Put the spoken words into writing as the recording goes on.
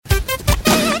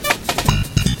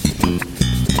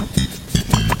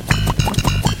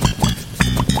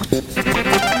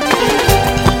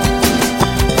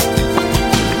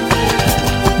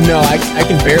No, I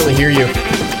can barely hear you.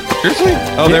 Seriously?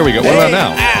 Oh, there we go. What about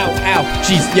now? Ow.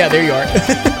 Jeez. Yeah, there you are.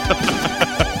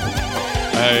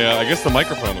 I guess the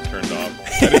microphone was turned off.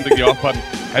 I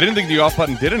didn't think the off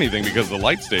button did anything because the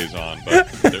light stays on.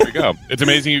 But there we go. It's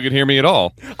amazing you could hear me at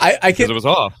all. Because it was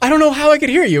off. I don't know how I could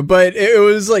hear you, but it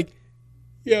was like,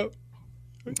 yo,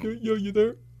 you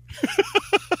there?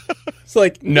 It's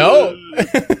like, no.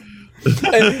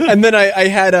 and then I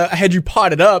had you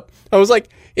potted up. I was like,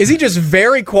 is he just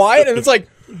very quiet? And it's like,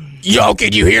 yo,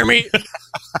 can you hear me?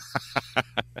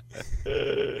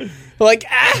 Like,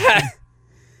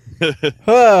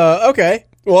 okay.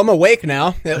 Well, I'm awake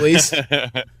now, at least.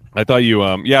 I thought you,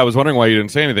 I was wondering why you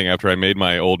didn't say anything after I made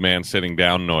my old man sitting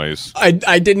down noise. I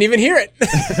didn't even hear it.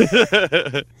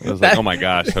 I was like, oh my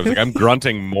gosh. I was like, I'm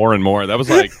grunting more and more. That was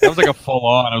like a full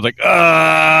on. I was like,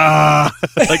 ah,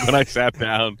 like when I sat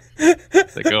down.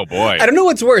 It's like, oh boy. I don't know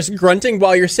what's worse, grunting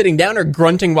while you're sitting down or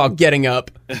grunting while getting up.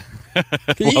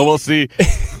 Well, we'll see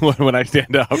when I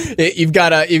stand up. You've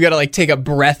gotta like take a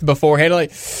breath beforehand,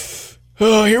 like,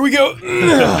 oh, here we go.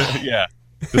 Yeah.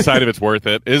 Decide if it's worth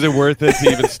it. Is it worth it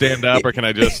to even stand up, or can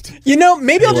I just...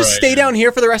 maybe I'll just stay down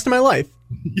here for the rest of my life.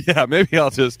 Yeah, maybe I'll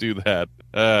just do that.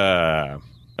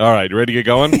 All right, ready to get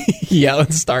going? Yeah,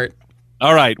 let's start.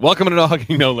 All right, welcome to No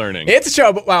Hugging, No Learning. It's a show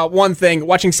about one thing,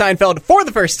 watching Seinfeld for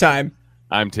the first time.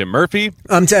 I'm Tim Murphy.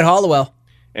 I'm Ted Hollowell.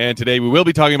 And today we will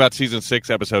be talking about Season 6,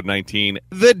 Episode 19,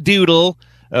 The Doodle.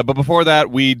 But before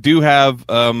that, we do have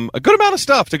a good amount of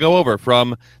stuff to go over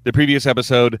from the previous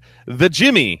episode, The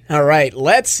Jimmy. All right,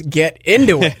 let's get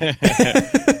into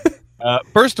it.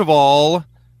 First of all,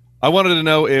 I wanted to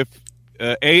know if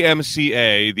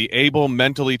AMCA, the Able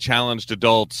Mentally Challenged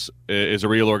Adults, is a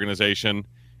real organization.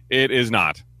 It is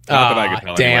not. Not that I can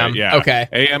tell. Damn. Anyway. Yeah.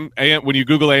 Okay. When you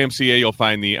Google AMCA, you'll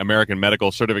find the American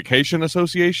Medical Certification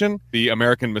Association, the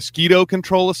American Mosquito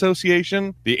Control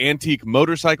Association, the Antique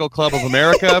Motorcycle Club of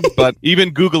America. But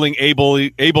even Googling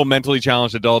able mentally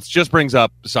challenged adults just brings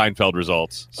up Seinfeld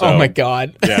results. So, oh my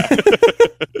God. Yeah.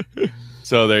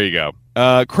 So there you go.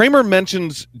 Kramer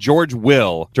mentions George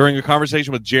Will during a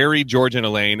conversation with Jerry, George, and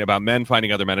Elaine about men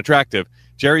finding other men attractive.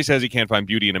 Jerry says he can't find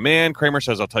beauty in a man. Kramer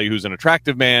says, I'll tell you who's an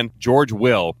attractive man, George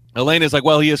Will. Elaine is like,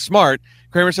 well, he is smart.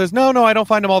 Kramer says, no, I don't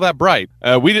find him all that bright.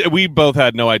 We both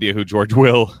had no idea who George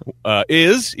Will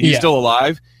is. He's still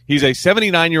alive. He's a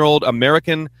 79-year-old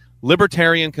American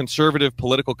libertarian conservative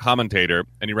political commentator,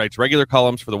 and he writes regular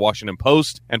columns for the Washington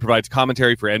Post and provides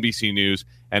commentary for NBC News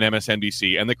and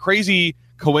MSNBC. And the crazy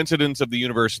coincidence of the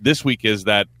universe this week is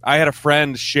that I had a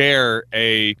friend share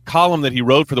a column that he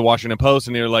wrote for the Washington Post,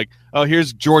 and they were like, oh,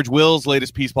 here's George Will's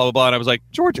latest piece, blah, blah, blah. And I was like,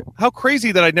 George, how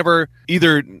crazy that I'd never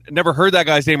heard that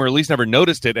guy's name or at least never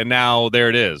noticed it, and now there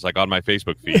it is, like on my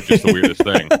Facebook feed. Just the weirdest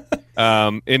thing.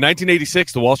 In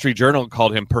 1986, the Wall Street Journal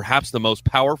called him perhaps the most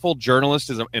powerful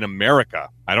journalist in America.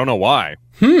 I don't know why.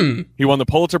 He won the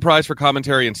Pulitzer Prize for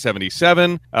commentary in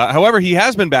 1977. However, he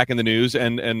has been back in the news,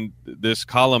 and this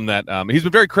column that he's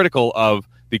been very critical of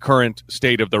the current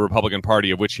state of the Republican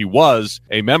Party, of which he was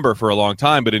a member for a long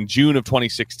time. But in June of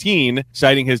 2016,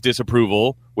 citing his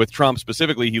disapproval with Trump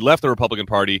specifically, he left the Republican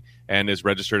Party and is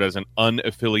registered as an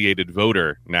unaffiliated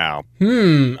voter now.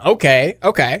 Okay.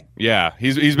 Yeah,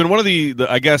 he's been one of the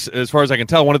I guess, as far as I can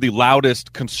tell, one of the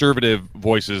loudest conservative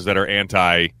voices that are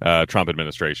anti-Trump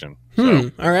administration.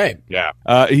 So, all right. Yeah.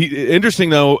 Interesting,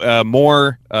 though,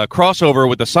 more crossover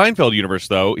with the Seinfeld universe,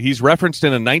 though. He's referenced in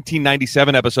a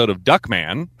 1997 episode of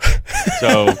Duckman.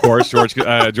 So, of course,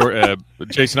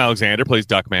 Jason Alexander plays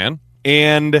Duckman.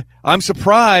 And I'm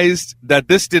surprised that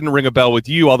this didn't ring a bell with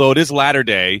you, although it is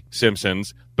latter-day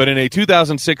Simpsons. But in a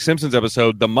 2006 Simpsons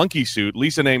episode, The Monkey Suit,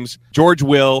 Lisa names George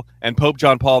Will and Pope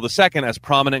John Paul II as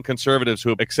prominent conservatives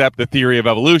who accept the theory of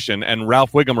evolution. And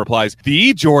Ralph Wiggum replies,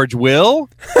 the George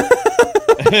Will?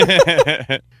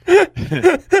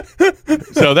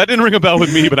 So that didn't ring a bell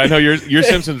with me, but I know your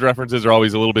Simpsons references are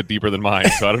always a little bit deeper than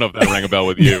mine, so I don't know if that rang a bell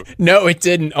with you. No, it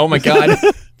didn't. Oh my God.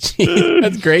 Gee,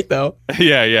 that's great, though.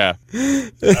 Yeah.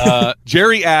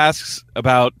 Jerry asks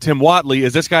about Tim Whatley.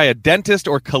 Is this guy a dentist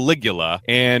or Caligula?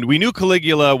 And we knew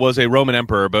Caligula was a Roman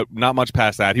emperor, but not much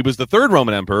past that. He was the third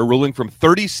Roman emperor, ruling from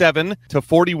 37 to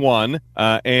 41,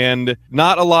 and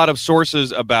not a lot of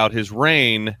sources about his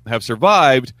reign have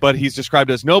survived, but he's described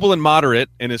as noble and moderate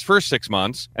in his first 6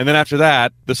 months, and then after that,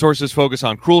 that, the sources focus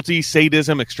on cruelty,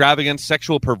 sadism, extravagance,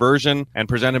 sexual perversion, and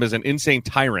present him as an insane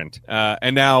tyrant.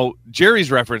 And now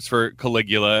Jerry's reference for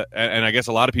Caligula, and I guess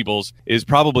a lot of people's, is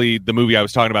probably the movie I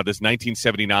was talking about, this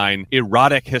 1979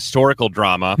 erotic historical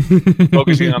drama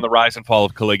focusing on the rise and fall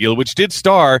of Caligula, which did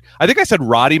star, I think I said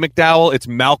Roddy McDowall. It's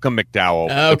Malcolm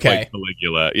McDowell. Who played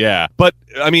Caligula. Yeah. But,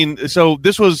 I mean, so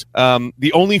this was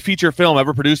the only feature film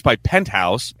ever produced by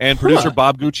Penthouse, and producer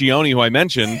Bob Guccione, who I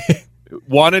mentioned,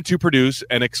 wanted to produce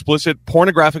an explicit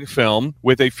pornographic film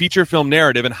with a feature film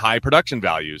narrative and high production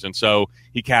values. And so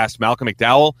he cast Malcolm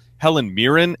McDowell. Helen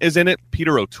Mirren is in it.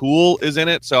 Peter O'Toole is in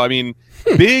it. So, I mean,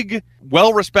 big,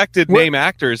 well-respected name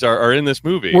actors are in this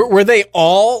movie. Were they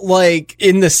all, like,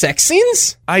 in the sex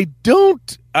scenes? I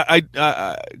don't...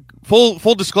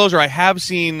 Full disclosure, I have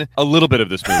seen a little bit of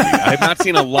this movie. I have not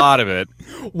seen a lot of it.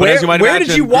 Where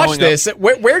did you watch this?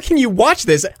 Where can you watch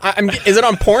this? Is it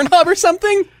on Pornhub or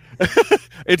something?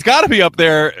 It's got to be up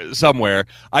there somewhere.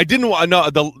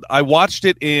 I watched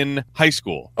it in high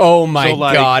school. Oh my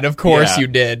God! Of course you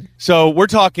did. So we're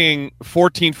talking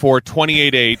 14.4,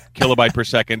 28.8 kilobyte per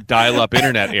second dial-up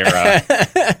internet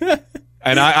era.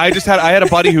 And I had a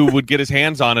buddy who would get his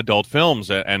hands on adult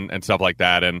films and stuff like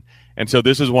that, and so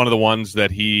this is one of the ones that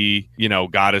he,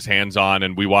 got his hands on,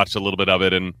 and we watched a little bit of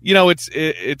it, and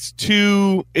it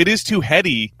is too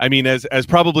heady. I mean, as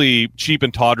probably cheap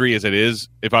and tawdry as it is,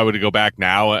 if I were to go back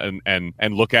now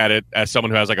and look at it as someone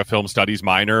who has like a film studies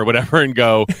minor or whatever, and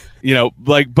go,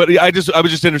 but I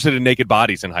was just interested in naked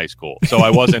bodies in high school, so I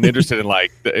wasn't interested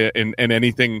in in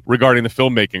anything regarding the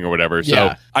filmmaking or whatever. So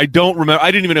yeah. I don't remember.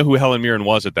 I didn't even know who Helen Mirren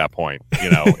was at that point.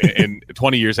 In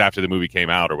 20 years after the movie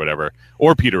came out or whatever,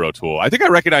 or Peter O'Toole. I think I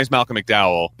recognized Malcolm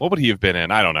McDowell. What would he have been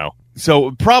in? I don't know.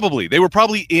 So they were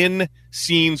probably in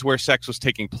scenes where sex was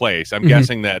taking place. I'm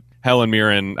guessing that Helen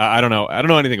Mirren, I don't know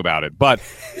anything about it, but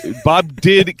Bob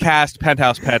did cast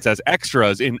Penthouse Pets as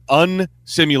extras in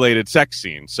unsimulated sex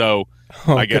scenes. So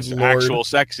I guess actual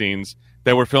sex scenes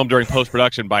that were filmed during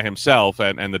post-production by himself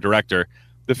and the director.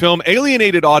 The film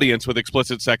alienated audience with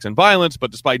explicit sex and violence,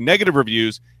 but despite negative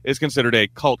reviews, is considered a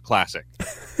cult classic.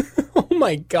 Oh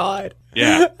my God.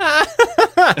 Yeah.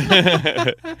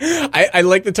 I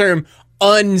like the term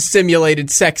unsimulated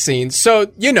sex scenes. So,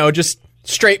 just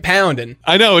straight pounding.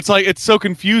 I know. It's so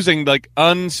confusing. Like,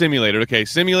 unsimulated. Okay,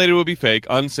 simulated would be fake.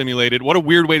 Unsimulated. What a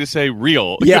weird way to say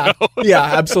real. Yeah. Yeah,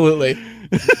 absolutely.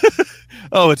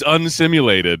 Oh, it's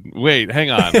unsimulated. Wait,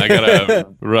 hang on. I gotta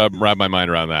wrap my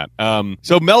mind around that.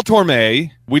 So Mel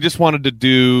Torme, we just wanted to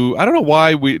do. I don't know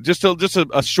why we just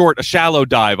a shallow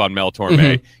dive on Mel Torme.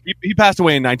 Mm-hmm. He passed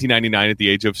away in 1999 at the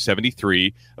age of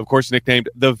 73. Of course, nicknamed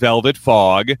the Velvet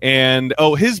Fog. And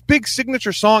his big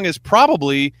signature song is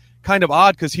probably kind of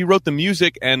odd because he wrote the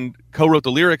music and co-wrote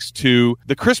the lyrics to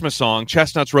the Christmas song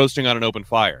 "Chestnuts Roasting on an Open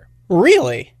Fire."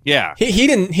 Really? Yeah. He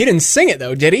didn't sing it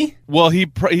though, did he? Well, he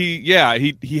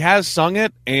has sung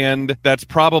it, and that's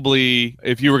probably,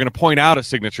 if you were going to point out a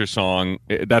signature song,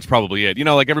 that's probably it.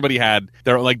 Like everybody had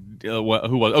their who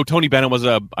was? Oh, Tony Bennett was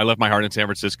I Left My Heart in San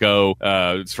Francisco.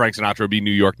 Frank Sinatra would be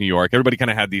New York, New York. Everybody kind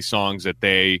of had these songs that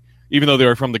they, even though they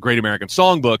were from the Great American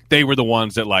Songbook, they were the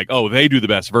ones that they do the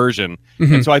best version.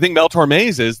 Mm-hmm. And so I think Mel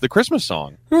Torme's is the Christmas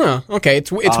song. Huh, okay.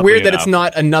 It's weird that it's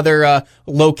not another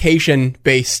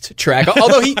location-based track.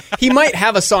 Although he might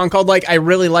have a song called I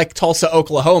Really Like Tulsa,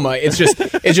 Oklahoma. It's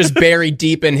just buried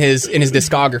deep in his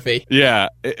discography. Yeah.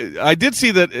 I did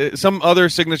see that some other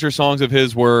signature songs of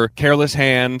his were Careless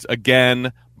Hands,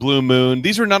 Again, Blue Moon.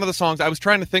 These were none of the songs I was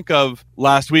trying to think of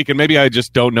last week, and maybe I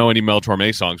just don't know any Mel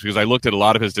Torme songs because I looked at a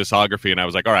lot of his discography and I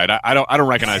was like, all right, I don't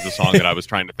recognize the song that I was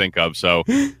trying to think of, so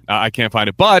I can't find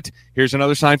it. But here's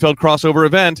another Seinfeld crossover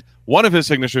event. One of his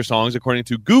signature songs, according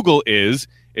to Google, is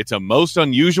 "It's a Most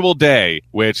Unusual Day,"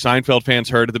 which Seinfeld fans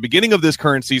heard at the beginning of this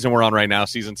current season we're on right now,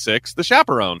 season 6, The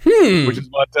Chaperone, which is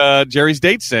what Jerry's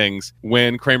date sings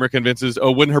when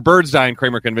when her bird's die and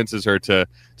Kramer convinces her to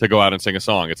go out and sing a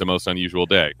song. It's a most unusual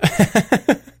day.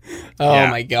 Oh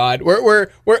my God, we're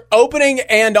opening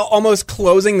and almost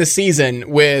closing the season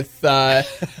with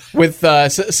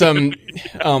some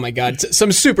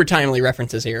some super timely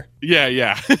references here.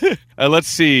 Yeah. Let's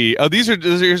see.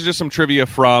 Here's just some trivia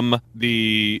from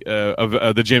the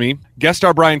Jimmy. Guest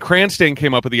star Bryan Cranston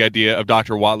came up with the idea of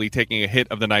Dr. Whatley taking a hit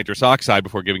of the nitrous oxide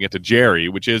before giving it to Jerry,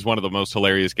 which is one of the most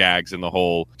hilarious gags in the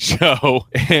whole show.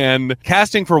 And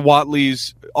casting for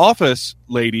Whatley's office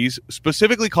ladies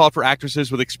specifically called for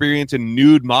actresses with experience in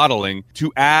nude modeling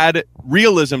to add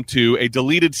realism to a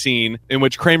deleted scene in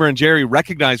which Kramer and Jerry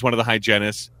recognize one of the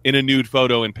hygienists in a nude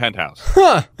photo in Penthouse.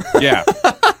 Huh. Yeah.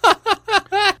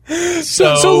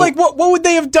 So like, what would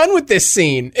they have done with this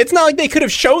scene? It's not like they could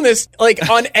have shown this like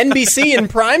on NBC in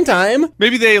prime time.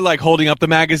 Maybe they like holding up the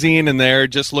magazine and they're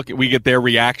just we get their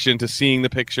reaction to seeing the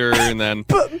picture, and then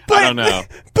but I don't know.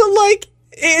 But like,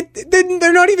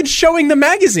 they're not even showing the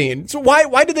magazine. So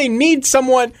why do they need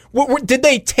someone? Did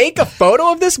they take a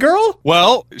photo of this girl?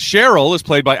 Well, Cheryl is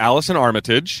played by Allison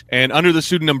Armitage, and under the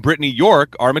pseudonym Brittany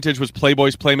York, Armitage was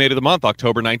Playboy's Playmate of the Month,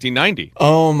 October 1990.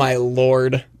 Oh my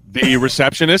lord. The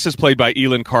receptionist is played by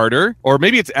Elin Carter, or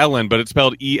maybe it's Ellen, but it's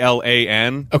spelled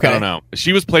E-L-A-N. Okay. I don't know.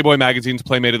 She was Playboy Magazine's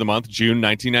Playmate of the Month, June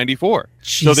 1994.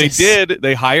 Jesus. So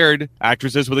they hired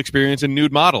actresses with experience in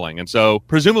nude modeling. And so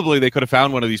presumably they could have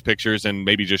found one of these pictures and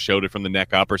maybe just showed it from the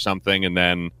neck up or something. And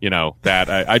then, that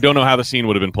I don't know how the scene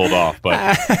would have been pulled off, but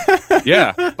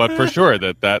yeah, but for sure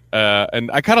that and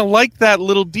I kind of like that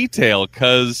little detail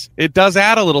because it does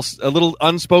add a little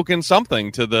unspoken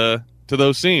something to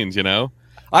those scenes,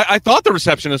 I thought the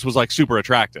receptionist was like super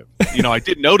attractive. I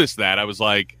did notice that. I was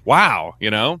like, wow,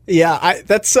 Yeah,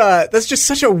 that's just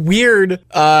such a weird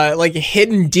like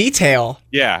hidden detail.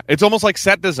 Yeah, it's almost like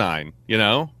set design,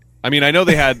 I mean, I know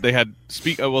they had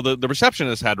the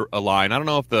receptionist had a line. I don't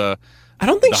know if the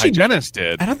hygienist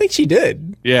did. I don't think she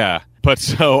did. Yeah. But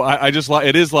so I just like,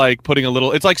 it is like putting a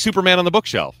little, it's like Superman on the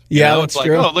bookshelf. Yeah, it's like,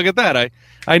 true. oh, look at that.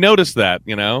 I noticed that,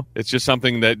 it's just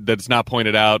something that's not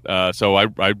pointed out. So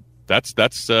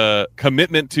that's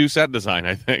commitment to set design,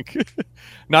 I think.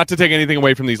 Not to take anything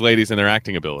away from these ladies and their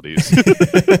acting abilities.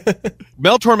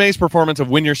 Mel Torme's performance of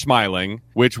When You're Smiling,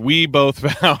 which we both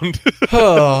found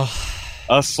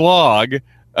a slog,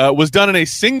 was done in a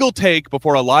single take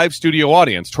before a live studio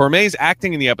audience. Torme's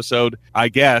acting in the episode, I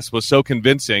guess, was so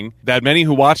convincing that many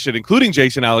who watched it, including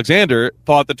Jason Alexander,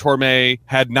 thought that Torme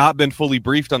had not been fully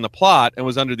briefed on the plot and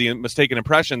was under the mistaken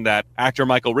impression that actor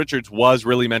Michael Richards was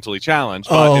really mentally challenged.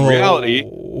 But in reality,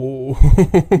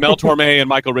 Mel Torme and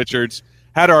Michael Richards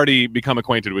had already become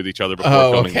acquainted with each other before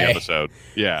filming the episode.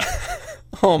 Yeah.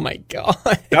 Oh my god.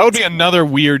 That would be another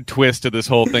weird twist to this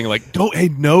whole thing. Like,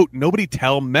 nobody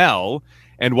tell Mel.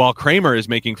 And while Kramer is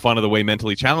making fun of the way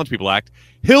mentally challenged people act,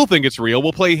 he'll think it's real.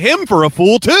 We'll play him for a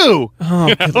fool, too.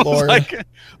 Oh, good Lord. Like,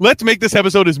 let's make this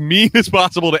episode as mean as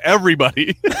possible to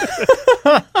everybody.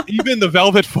 Even the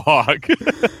Velvet Fog.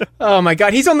 Oh, my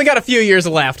God. He's only got a few years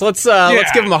left. Let's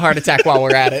give him a heart attack while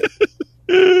we're at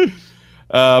it.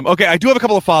 Okay, I do have a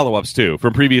couple of follow-ups, too,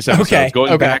 from previous episodes. Okay,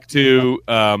 Going back to,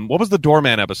 what was the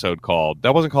Doorman episode called?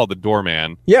 That wasn't called the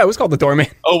Doorman. Yeah, it was called the Doorman.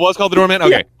 Oh, it was called the Doorman?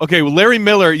 Okay. Yeah. Okay, well, Larry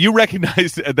Miller, you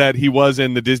recognized that he was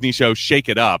in the Disney show Shake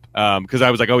It Up, because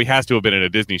I was like, oh, he has to have been in a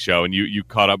Disney show, and you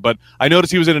caught up. But I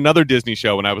noticed he was in another Disney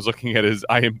show when I was looking at his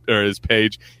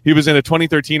page. He was in a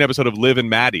 2013 episode of Liv and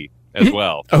Maddie as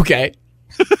well. Okay.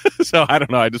 So I don't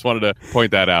know. I just wanted to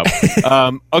point that out.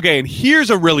 Okay, and here's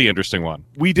a really interesting one.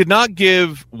 We did not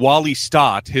give Wally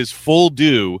Stott his full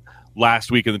due last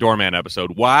week in the Doorman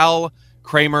episode. While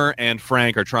Kramer and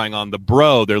Frank are trying on the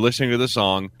Bro, they're listening to the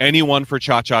song Anyone for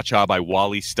Cha Cha Cha by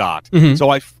Wally Stott. Mm-hmm. So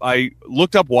I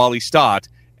looked up Wally Stott,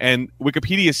 and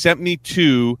Wikipedia sent me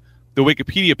to the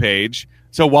Wikipedia page.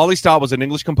 So Wally Stott was an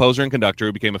English composer and conductor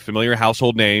who became a familiar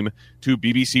household name to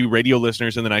BBC radio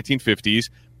listeners in the 1950s.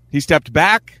 He stepped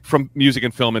back from music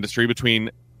and film industry between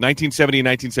 1970 and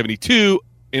 1972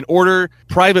 in order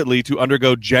privately to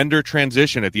undergo gender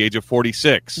transition at the age of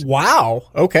 46. Wow.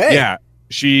 Okay. Yeah.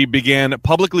 She began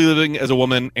publicly living as a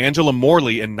woman. Angela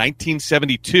Morley in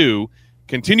 1972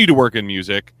 continued to work in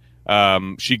music.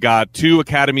 She got 2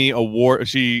 Academy Awards.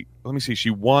 She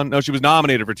was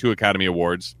nominated for 2 Academy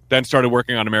Awards, then started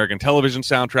working on American television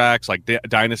soundtracks like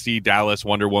Dynasty, Dallas,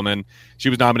 Wonder Woman. She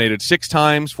was nominated 6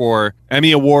 times for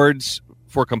Emmy Awards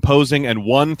for composing and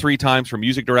won 3 times for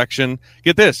music direction.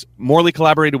 Get this, Morley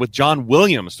collaborated with John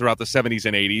Williams throughout the 70s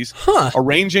and 80s,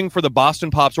 arranging for the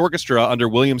Boston Pops Orchestra under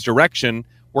Williams' direction,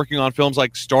 working on films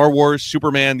like Star Wars,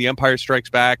 Superman, The Empire Strikes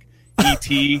Back,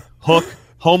 E.T., Hook,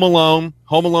 Home Alone,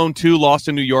 Home Alone 2, Lost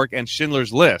in New York, and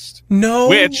Schindler's List. No.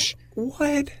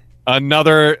 What?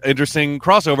 Another interesting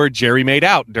crossover, Jerry made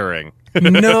out during.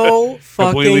 No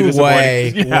fucking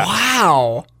way. Yeah.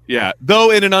 Wow. Yeah,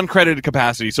 though in an uncredited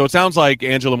capacity. So it sounds like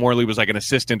Angela Morley was like an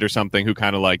assistant or something who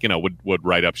kind of like, would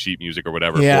write up sheet music or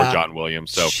whatever for John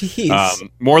Williams. So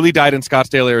Morley died in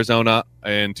Scottsdale, Arizona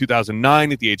in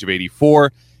 2009 at the age of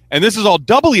 84. And this is all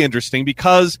doubly interesting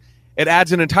because it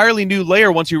adds an entirely new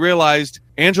layer once you realized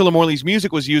Angela Morley's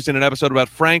music was used in an episode about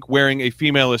Frank wearing a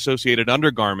female-associated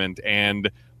undergarment and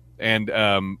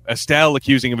Estelle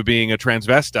accusing him of being a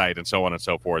transvestite and so on and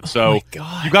so forth. So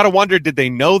you got to wonder, did they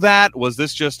know that? Was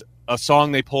this just a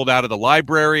song they pulled out of the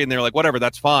library and they're like, whatever,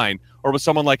 that's fine? Or was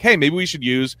someone like, hey, maybe we should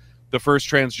use the first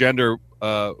transgender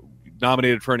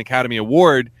nominated for an Academy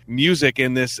Award, music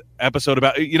in this episode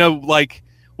about, like,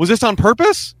 was this on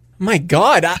purpose? My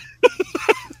God.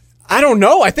 I don't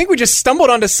know. I think we just stumbled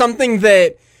onto something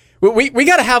that we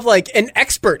got to have like an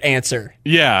expert answer.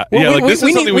 Yeah. This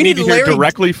is something we need to hear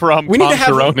directly from Tom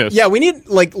Saronis. Yeah, we need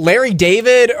like Larry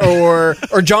David or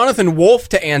Jonathan Wolf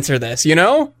to answer this, you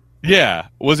know? Yeah.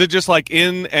 Was it just like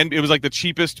and it was like the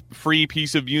cheapest free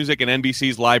piece of music in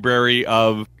NBC's library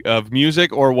of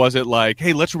music, or was it like,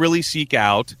 hey, let's really seek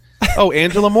out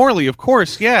Angela Morley, of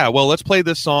course. Yeah. Well, let's play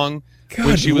this song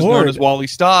when she was known as Wally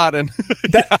Stott, and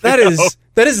that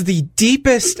is the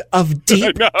deepest of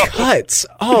deep cuts.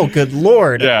 Oh, good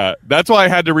Lord. Yeah. That's why I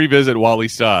had to revisit Wally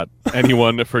Stott, and he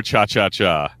won for Cha Cha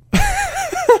Cha.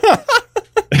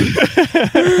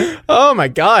 Oh my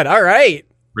God. All right.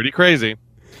 Pretty crazy.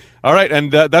 All right,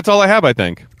 and that's all I have, I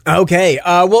think. Okay.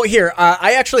 Well, here,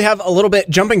 I actually have a little bit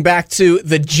jumping back to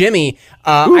the Jimmy.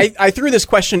 I threw this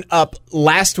question up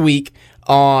last week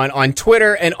on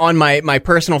Twitter and on my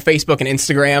personal Facebook and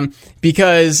Instagram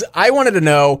because I wanted to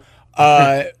know,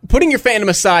 putting your fandom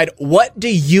aside, what do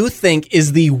you think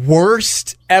is the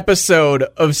worst episode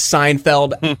of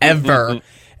Seinfeld ever?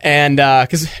 And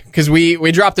because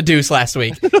we dropped a deuce last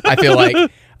week, I feel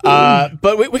like.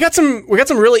 But we got some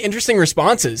really interesting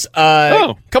responses.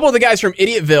 A couple of the guys from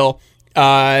Idiotville,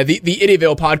 the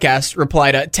Idiotville podcast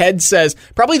replied, Ted says,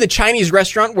 probably the Chinese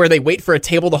restaurant where they wait for a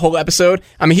table the whole episode.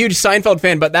 I'm a huge Seinfeld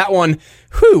fan, but that one,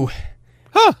 whew.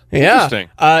 Huh. Yeah. Interesting.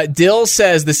 Dill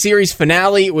says the series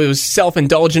finale was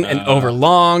self-indulgent and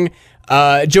overlong.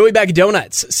 Joey Bag of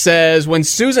Donuts says when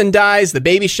Susan dies, the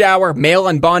baby shower, male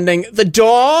unbonding, the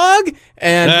dog,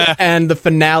 and the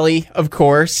finale, of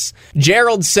course.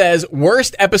 Gerald says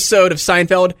worst episode of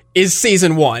Seinfeld is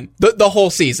season 1, the whole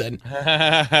season.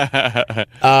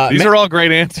 These are all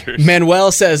great answers.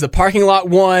 Manuel says the parking lot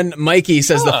one. Mikey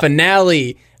says the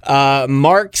finale.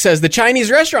 Mark says the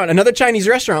Chinese restaurant, another Chinese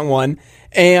restaurant one.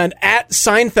 And at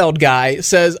Seinfeld guy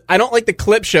says, I don't like the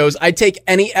clip shows. I take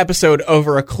any episode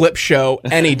over a clip show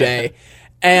any day.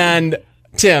 And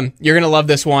Tim, you're going to love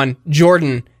this one.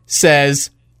 Jordan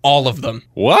says all of them.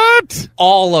 What?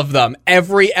 All of them.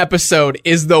 Every episode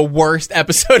is the worst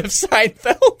episode of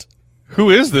Seinfeld. Who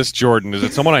is this Jordan? Is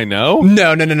it someone I know?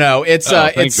 No. It's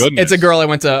goodness. It's a girl I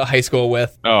went to high school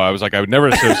with. Oh, I was like, I would never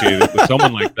associate it with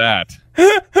someone like that.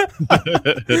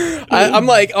 I'm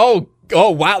like, oh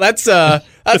wow, that's a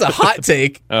hot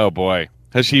take. Oh boy,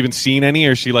 has she even seen any,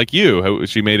 or is she like you?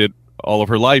 She made it all of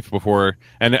her life before,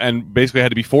 and basically had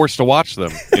to be forced to watch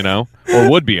them, or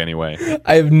would be anyway.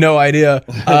 I have no idea.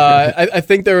 I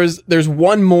think there's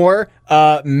one more.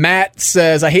 Matt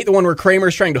says, I hate the one where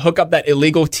Kramer's trying to hook up that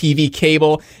illegal TV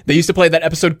cable. They used to play that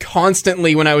episode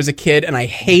constantly when I was a kid, and I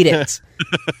hate it.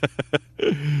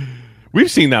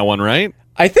 We've seen that one, right?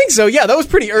 I think so. Yeah, that was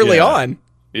pretty early on.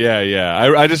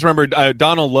 Yeah. I just remember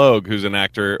Donald Logue, who's an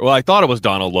actor. Well, I thought it was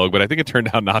Donald Logue, but I think it turned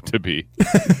out not to be.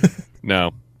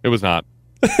 No, it was not.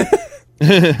 All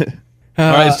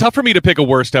right, it's tough for me to pick a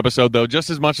worst episode, though, just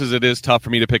as much as it is tough for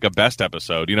me to pick a best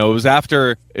episode.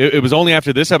 It was only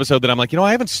after this episode that I'm like,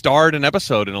 I haven't starred an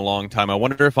episode in a long time. I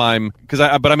wonder if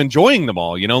but I'm enjoying them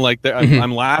all.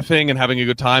 I'm laughing and having a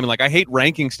good time. And like, I hate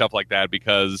ranking stuff like that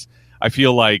because I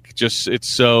feel like it's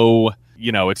so.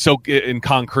 It's so in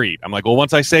concrete. I'm like, well,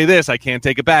 once I say this, I can't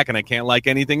take it back, and I can't like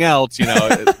anything else.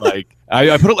 It's like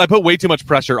I put way too much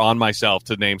pressure on myself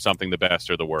to name something the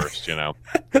best or the worst.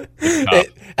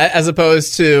 As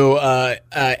opposed to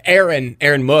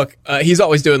Aaron Mook, he's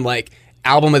always doing like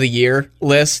album of the year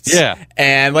lists. Yeah,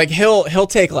 and like he'll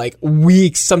take like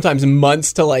weeks, sometimes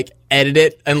months to like edit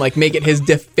it and like make it his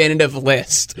definitive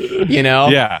list.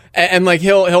 Yeah, and like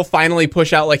he'll finally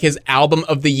push out like his album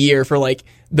of the year for like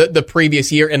the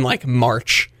previous year in like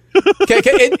March.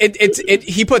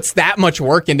 He puts that much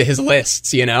work into his lists,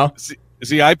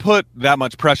 See, I put that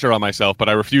much pressure on myself, but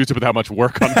I refuse to put that much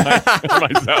work on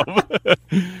myself.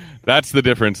 That's the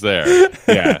difference there.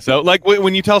 Yeah. So, like,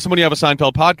 when you tell someone you have a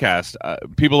Seinfeld podcast,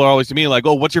 people are always to me like,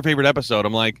 "Oh, what's your favorite episode?"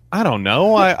 I'm like, "I don't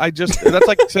know. I just that's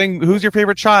like saying who's your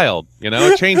favorite child.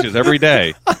 It changes every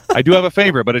day. I do have a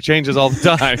favorite, but it changes all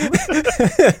the time.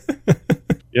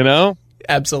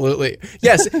 Absolutely.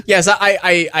 Yes.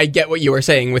 I get what you were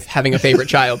saying with having a favorite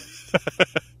child.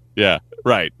 Yeah.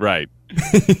 Right.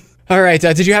 All right.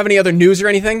 Did you have any other news or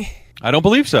anything? I don't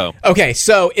believe so. Okay,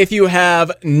 so if you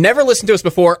have never listened to us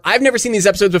before, I've never seen these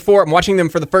episodes before. I'm watching them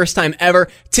for the first time ever.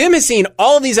 Tim has seen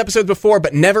all of these episodes before,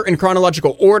 but never in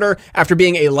chronological order after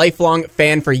being a lifelong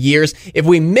fan for years. If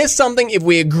we miss something, if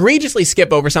we egregiously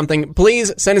skip over something,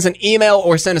 please send us an email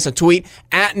or send us a tweet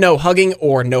at nohugging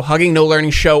or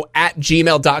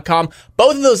nohuggingnolearningshow@gmail.com.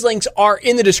 Both of those links are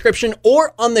in the description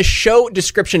or on the show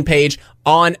description page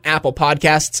on Apple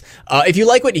Podcasts. If you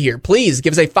like what you hear, please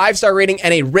give us a 5-star rating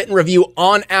and a written review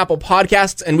on Apple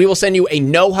Podcasts, and we will send you a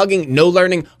No Hugging, No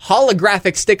Learning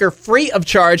holographic sticker free of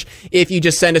charge if you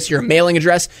just send us your mailing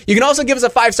address. You can also give us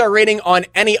a 5-star rating on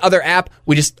any other app.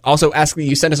 We just also ask that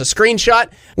you send us a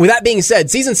screenshot. With that being said,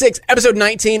 Season 6, Episode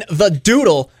 19, The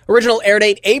Doodle. Original air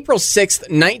date, April 6th,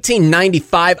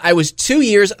 1995. I was 2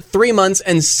 years, 3 months,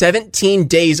 and 17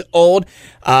 days old.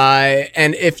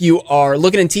 And if you are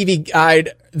looking in TV Guide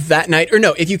that night, or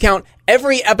no, if you count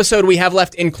every episode we have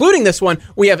left, including this one,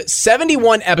 we have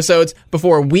 71 episodes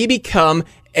before we become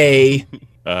a...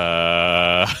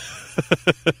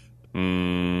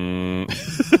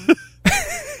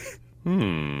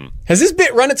 Has this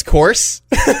bit run its course?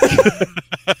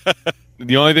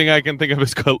 The only thing I can think of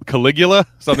is Caligula.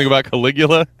 Something about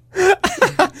Caligula.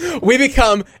 We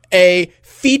become a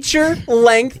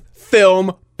feature-length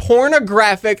film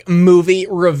pornographic movie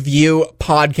review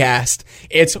podcast.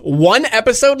 It's 1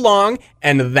 episode long,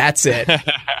 and that's it.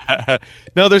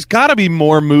 No, there's got to be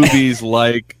more movies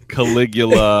like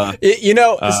Caligula.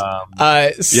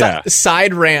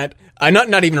 Side rant.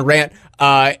 Not even a rant.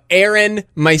 Aaron,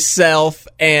 myself,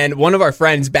 and one of our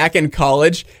friends back in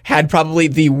college had probably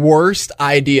the worst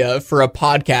idea for a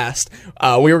podcast.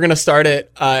 We were going to start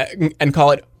it and call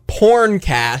it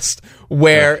Porncast,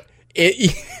 where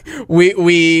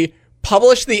we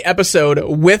publish the episode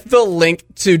with the link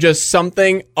to just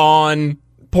something on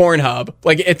Pornhub.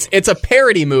 Like it's a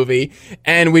parody movie,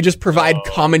 and we just provide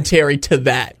commentary to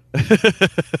that.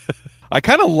 I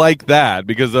kind of like that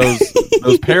because those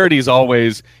parodies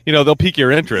always, they'll pique your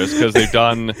interest because they've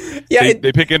done,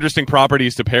 they pick interesting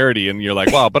properties to parody, and you're like,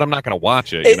 well, but I'm not going to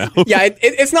watch it,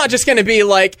 it's not just going to be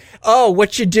like, oh,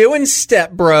 what you doing,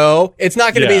 step bro? It's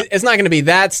not going to be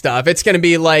that stuff. It's going to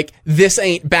be like, this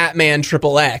ain't Batman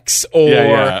XXX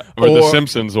or the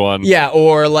Simpsons one. Yeah,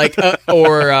 or like,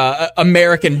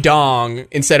 American Dong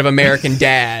instead of American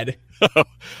Dad.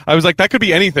 I was like, that could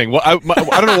be anything. Well, I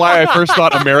don't know why I first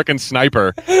thought American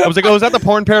Sniper. I was like, oh, is that the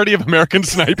porn parody of American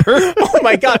Sniper? Oh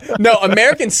my God. No,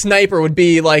 American Sniper would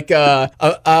be like, it'd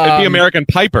be American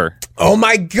Piper. Oh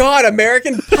my God,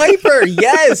 American Piper.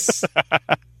 Yes.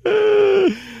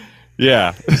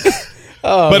 Yeah.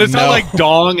 But it's not like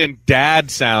dong and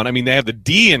dad sound. I mean, they have the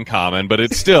D in common, but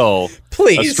it's still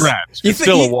a stretch. It's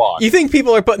still a walk. You think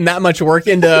people are putting that much work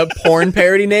into porn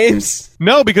parody names?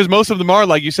 No, because most of them are,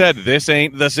 like you said, this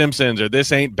ain't The Simpsons, or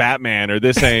this ain't Batman, or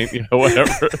this ain't,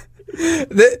 whatever.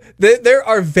 There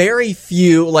are very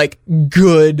few, like,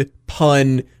 good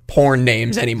pun porn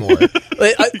names anymore.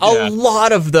 A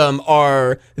lot of them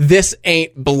are, this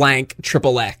ain't blank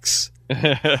XXX.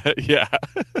 Yeah.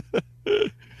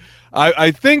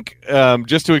 I think,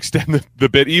 just to extend the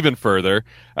bit even further,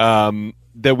 that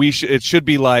it should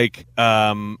be like,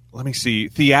 let me see,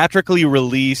 theatrically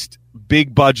released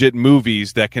big budget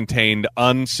movies that contained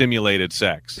unsimulated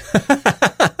sex.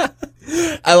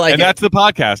 I like it. And that's the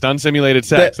podcast, Unsimulated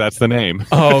Sex. That's the name.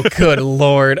 Oh, good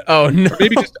Lord. Oh, no. Or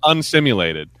maybe just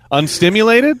unstimulated.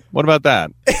 Unstimulated? What about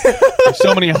that? There's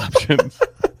so many options.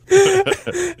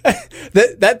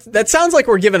 That sounds like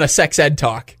we're giving a sex ed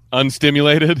talk.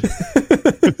 Unstimulated?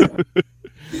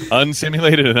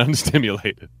 Unsimulated and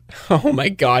unstimulated. Oh my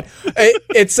God.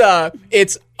 It's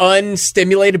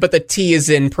unstimulated, but the T is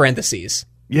in parentheses.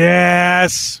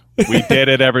 Yes. We did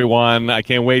it, everyone. I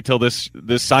can't wait till this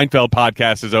Seinfeld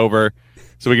podcast is over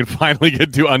so we can finally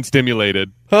get to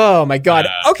unstimulated. Oh my God.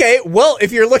 Okay, well,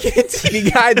 if you're looking at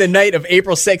TV Guide the night of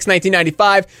April 6,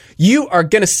 1995, you are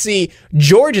going to see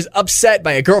George is upset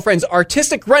by a girlfriend's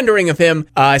artistic rendering of him,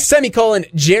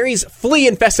 Jerry's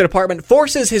flea-infested apartment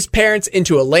forces his parents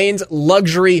into Elaine's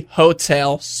luxury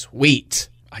hotel suite.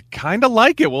 I kind of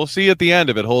like it. We'll see at the end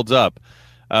if it holds up.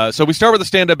 So we start with the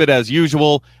stand-up bit as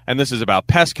usual, and this is about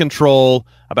pest control,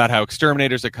 about how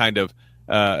exterminators are kind of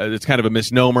a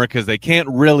misnomer because they can't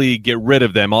really get rid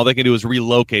of them. All they can do is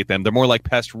relocate them. They're more like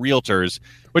pest realtors,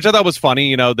 which I thought was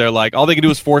funny. They're like, all they can do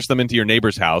is force them into your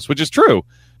neighbor's house, which is true.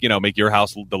 Make your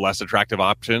house the less attractive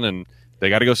option, and they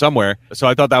got to go somewhere. So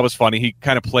I thought that was funny. He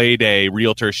kind of played a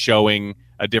realtor showing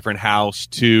a different house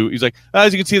to, he's like,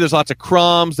 as you can see, there's lots of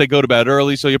crumbs. They go to bed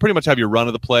early, so you pretty much have your run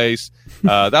of the place.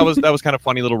 That was kind of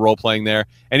funny little role playing there.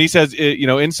 And he says,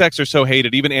 insects are so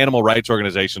hated, even animal rights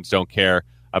organizations don't care.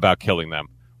 about killing them,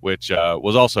 which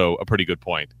was also a pretty good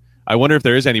point. I wonder if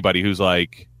there is anybody who's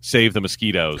like, save the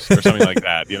mosquitoes or something like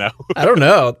that, you know? I don't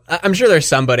know. I'm sure there's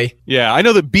somebody. Yeah, I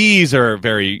know that bees are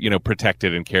very,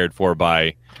 protected and cared for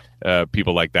by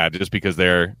people like that just because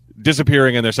they're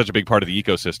disappearing and they're such a big part of the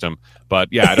ecosystem. But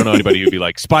yeah, I don't know anybody who'd be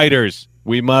like, spiders,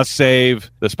 we must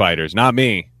save the spiders. Not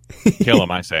me. Kill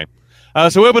them, I say.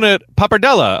 So we open at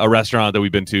Pappardella, a restaurant that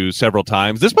we've been to several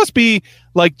times. This must be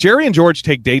like Jerry and George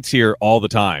take dates here all the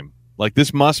time. Like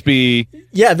this must be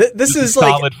this is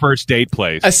like solid first date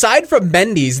place. Aside from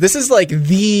Mendy's, this is like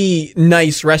the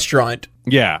nice restaurant.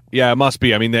 Yeah, it must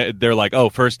be. I mean, they're like, oh,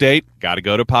 first date, got to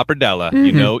go to Pappardella.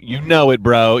 Mm-hmm. You know it,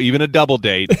 bro. Even a double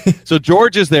date. So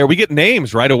George is there. We get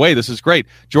names right away. This is great.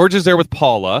 George is there with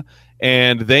Paula,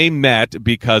 and they met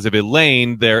because of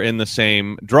Elaine. They're in the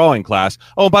same drawing class.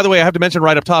 Oh, by the way, I have to mention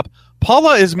right up top,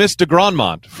 Paula is Miss de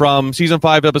Grandmont from season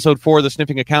 5, episode 4, The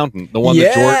Sniffing Accountant, the one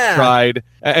that George tried.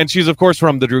 And she's, of course,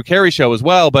 from the Drew Carey Show as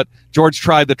well, but George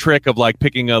tried the trick of, like,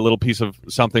 picking a little piece of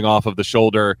something off of the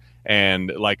shoulder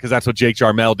and, like, because that's what Jake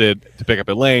Jarmel did to pick up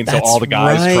Elaine, so all the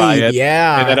guys try it.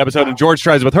 Yeah. In that episode, and George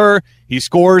tries it with her. He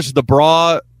scores the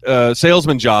bra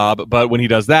salesman job, but when he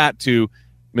does that to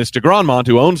Miss de Grandmont,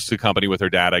 who owns the company with her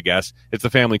dad, I guess. It's the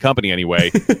family company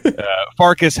anyway.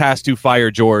 Farkas has to fire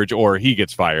George or he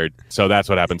gets fired. So that's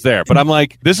what happens there. But I'm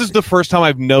like, this is the first time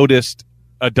I've noticed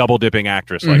a double-dipping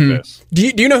actress like this.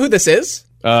 Do you know who this is?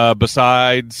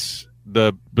 Besides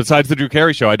the Drew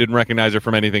Carey Show, I didn't recognize her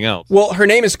from anything else. Well, her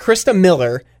name is Krista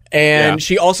Miller, and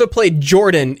she also played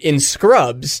Jordan in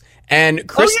Scrubs. And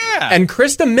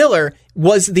Krista Miller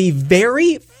was the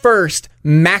very first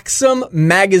Maxim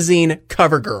magazine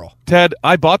cover girl. Ted,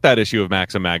 I bought that issue of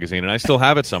Maxim magazine, and I still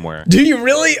have it somewhere. Do you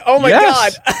really? Oh my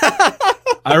God.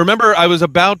 I remember I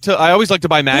always like to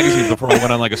buy magazines before I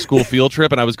went on like a school field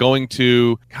trip, and I was going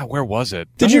to, God, where was it?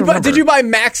 Did you buy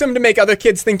Maxim to make other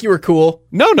kids think you were cool?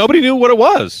 No, nobody knew what it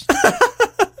was.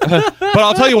 But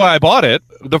I'll tell you why I bought it.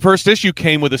 The first issue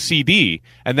came with a CD,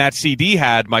 and that CD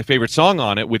had my favorite song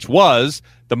on it, which was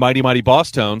the Mighty Mighty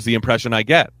Boss Tones, The Impression I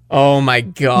Get. Oh, my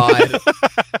God.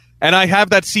 And I have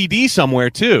that CD somewhere,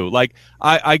 too. Like,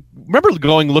 I remember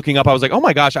looking up, I was like, oh,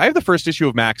 my gosh, I have the first issue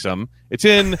of Maxim. It's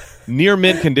in near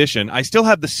mint condition. I still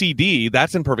have the CD.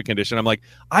 That's in perfect condition. I'm like,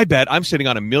 I bet I'm sitting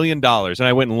on $1 million. And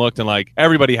I went and looked, and, like,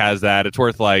 everybody has that. It's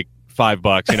worth, like,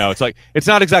 $5, it's like it's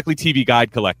not exactly TV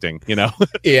guide collecting,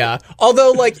 Yeah,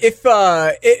 although like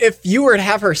if you were to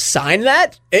have her sign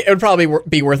that, it would probably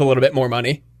be worth a little bit more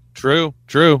money. True.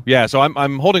 Yeah, so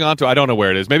I'm holding on to. I don't know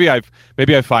where it is. Maybe I've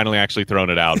finally actually thrown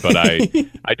it out, but I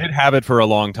did have it for a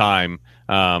long time.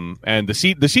 And the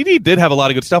CD did have a lot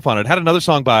of good stuff on it. It had another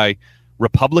song by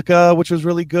Republica, which was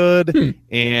really good,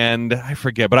 and I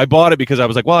forget, but I bought it because I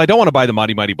was like, well, I don't want to buy the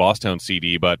Mighty Mighty Boss Tone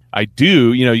CD, but I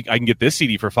do, I can get this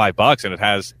CD for $5 and it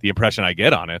has The Impression I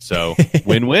Get on it, so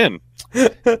win-win. You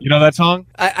know that song?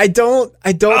 I don't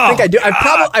think I do.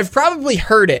 I've probably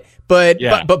heard it, but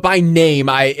by name,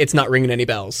 it's not ringing any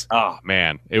bells. Oh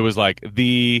man, it was like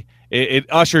it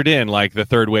ushered in like the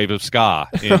third wave of ska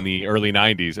in the early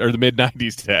 90s or the mid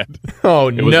 90s, Ted. Oh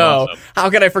no. Awesome. How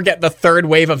could I forget the third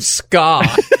wave of ska?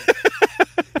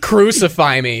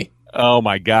 Crucify me. Oh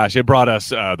my gosh. It brought us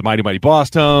the Mighty Mighty Boss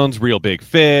Tones, Real Big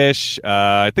Fish.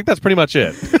 I think that's pretty much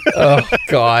it. Oh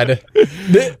God.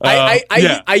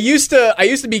 I used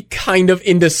to be kind of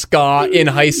into ska in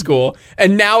high school,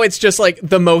 and now it's just like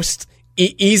the most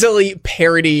easily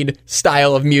parodied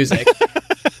style of music.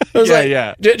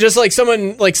 Just like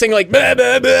someone like singing like bah,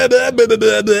 bah, bah, bah, bah,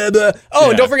 bah, bah, bah. Oh,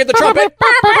 and don't forget the trumpet.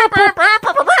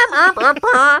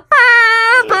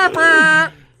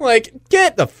 Like,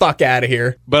 get the fuck out of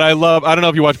here. But I don't know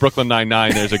if you watch Brooklyn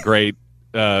Nine-Nine, there's a great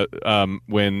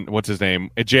when what's his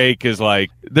name? Jake is like,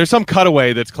 there's some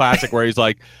cutaway that's classic where he's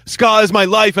like, ska is my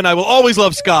life and I will always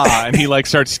love ska, and he like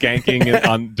starts skanking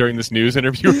on during this news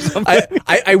interview or something.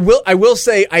 I will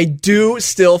say I do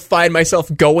still find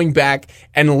myself going back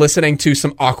and listening to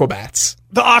some Aquabats.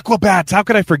 The Aquabats, how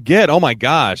could I forget? Oh my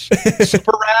gosh.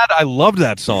 Super rad. I loved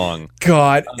that song.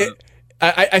 God.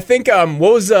 I think what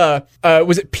was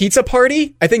it Pizza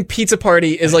Party? I think Pizza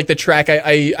Party is like the track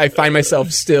I find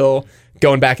myself still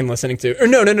going back and listening to. Or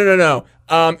no.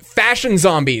 Fashion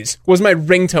Zombies was my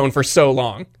ringtone for so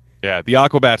long. Yeah, the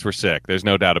Aquabats were sick. There's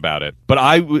no doubt about it. But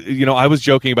I was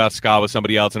joking about ska with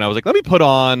somebody else, and I was like, let me put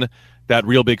on that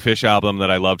Real Big Fish album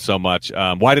that I loved so much.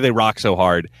 Why Do They Rock So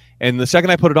Hard? And the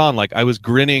second I put it on, like I was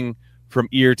grinning from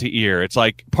ear to ear. It's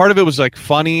like part of it was like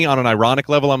funny on an ironic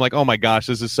level. I'm like, oh my gosh,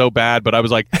 this is so bad. But I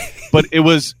was like, but it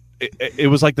was it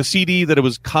was like the CD that it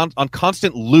was on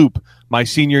constant loop my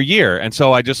senior year. And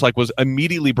so I just like was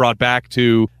immediately brought back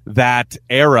to that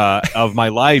era of my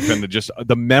life, and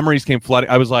the memories came flooding.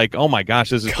 I was like, oh my gosh,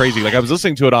 this is crazy. Like I was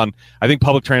listening to it on, I think,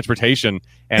 public transportation,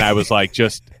 and I was like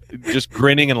just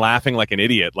grinning and laughing like an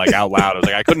idiot, like out loud. I was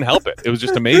like, I couldn't help it. It was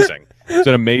just amazing. It's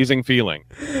an amazing feeling.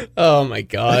 Oh my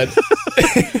God.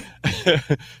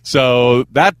 So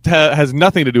that has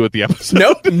nothing to do with the episode.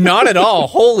 Nope, not at all.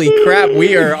 Holy crap,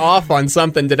 we are off on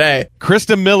something today.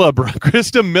 Krista Miller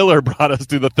brought us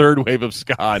to the third wave of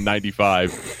ska in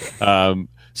 95.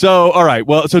 So, all right.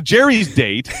 Well, so Jerry's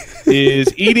date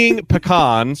is eating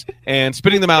pecans and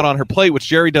spitting them out on her plate, which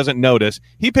Jerry doesn't notice.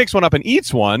 He picks one up and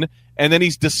eats one, and then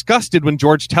he's disgusted when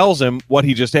George tells him what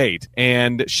he just ate.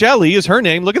 And Shelley is her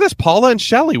name. Look at this, Paula and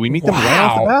Shelley. We meet them right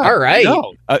off the bat. All right.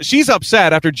 She's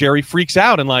upset after Jerry freaks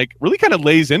out and like really kind of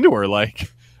lays into her, like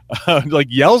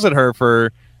yells at her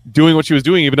for doing what she was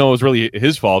doing, even though it was really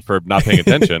his fault for not paying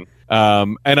attention.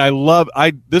 And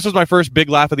this was my first big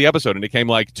laugh of the episode, and it came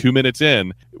like 2 minutes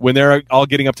in when they're all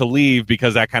getting up to leave,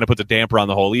 because that kind of puts a damper on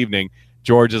the whole evening.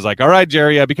 George is like, all right,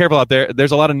 Jerry, be careful out there.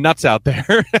 There's a lot of nuts out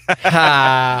there.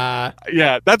 Ha.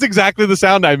 Yeah, that's exactly the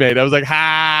sound I made. I was like,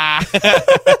 ha.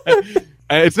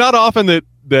 It's not often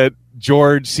that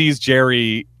George sees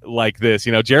Jerry like this.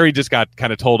 You know, Jerry just got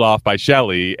kind of told off by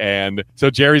Shelley, and so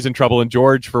Jerry's in trouble, and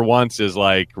George for once is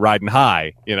like riding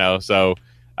high, you know. So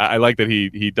I like that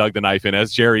he dug the knife in,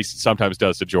 as Jerry sometimes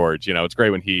does to George. You know, it's great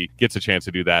when he gets a chance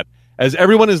to do that. As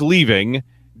everyone is leaving,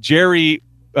 George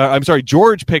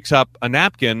picks up a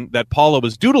napkin that Paula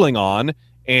was doodling on,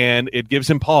 and it gives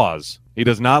him pause. He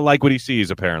does not like what he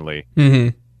sees, apparently.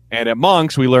 Mm-hmm. And at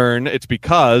Monk's, we learn it's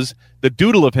because the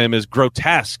doodle of him is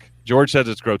grotesque. George says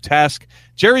it's grotesque.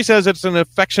 Jerry says it's an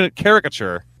affectionate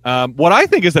caricature. What I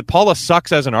think is that Paula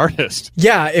sucks as an artist.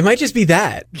 Yeah, it might just be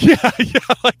that. Yeah.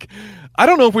 Like, I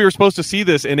don't know if we were supposed to see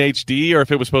this in HD or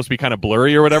if it was supposed to be kind of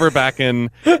blurry or whatever back in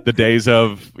the days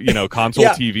of, console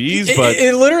TVs. But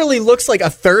it literally looks like a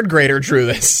third grader drew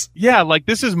this. Yeah, like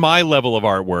this is my level of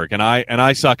artwork, and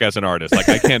I suck as an artist. Like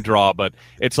I can't draw, but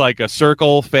it's like a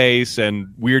circle face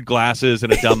and weird glasses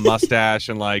and a dumb mustache,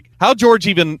 and like how George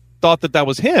even thought that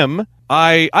was him.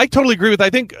 I totally agree with, I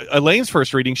think, Elaine's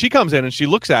first reading. She comes in and she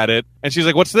looks at it and she's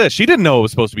like, what's this? She didn't know it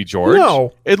was supposed to be George.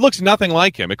 No. It looks nothing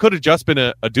like him. It could have just been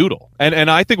a doodle.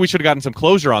 And I think we should have gotten some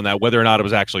closure on that, whether or not it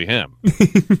was actually him.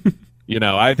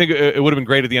 I think it would have been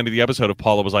great at the end of the episode if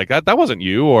Paula was like, that wasn't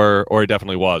you, or it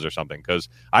definitely was, or something, because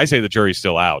I say the jury's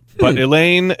still out. But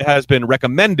Elaine has been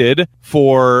recommended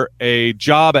for a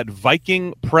job at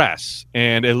Viking Press,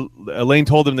 and Elaine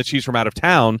told them that she's from out of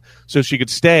town, so she could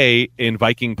stay in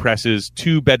Viking Press's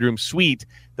 2-bedroom suite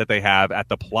that they have at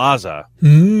the Plaza.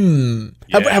 Yeah.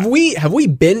 Have we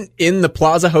been in the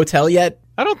Plaza Hotel yet?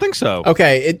 I don't think so.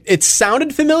 Okay, it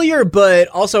sounded familiar, but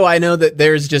also I know that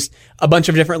there's just a bunch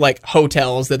of different like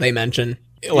hotels that they mention,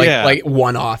 like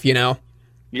one-off,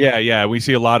 Yeah, we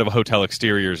see a lot of hotel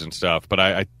exteriors and stuff, but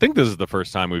I think this is the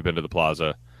first time we've been to the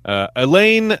Plaza.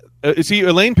 Elaine picks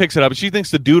it up, and she thinks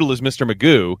the doodle is Mr.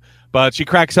 Magoo, but she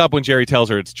cracks up when Jerry tells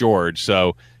her it's George.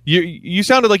 So you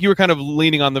sounded like you were kind of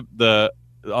leaning on the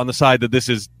side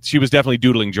that she was definitely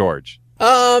doodling George.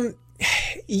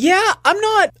 Yeah, I'm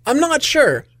not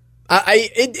sure.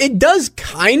 It does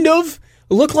kind of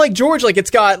look like George. Like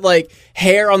it's got like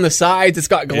hair on the sides. It's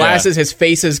got glasses. Yeah. His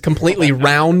face is completely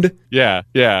round. Yeah.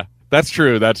 That's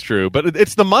true. But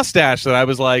it's the mustache that I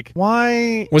was like,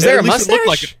 why? Was there a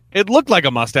mustache? It looked like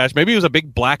a mustache. Maybe it was a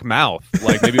big black mouth.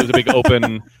 Like maybe it was a big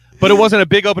open... But it wasn't a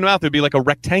big open mouth. It would be like a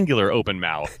rectangular open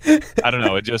mouth. I don't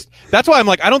know. That's why I'm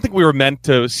like, I don't think we were meant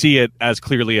to see it as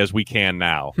clearly as we can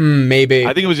now. Maybe.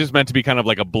 I think it was just meant to be kind of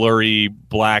like a blurry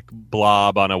black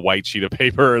blob on a white sheet of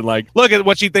paper. And like, look at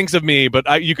what she thinks of me.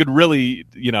 But you could really,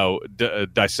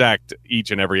 dissect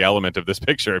each and every element of this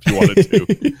picture if you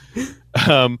wanted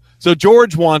to. So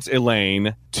George wants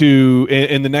Elaine to,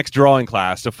 in the next drawing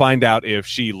class, to find out if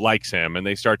she likes him. And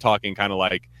they start talking kind of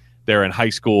like they're in high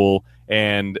school.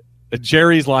 And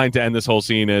Jerry's line to end this whole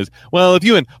scene is, well, if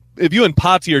you and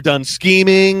Potsy are done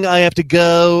scheming, I have to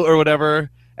go, or whatever.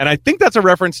 And I think that's a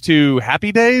reference to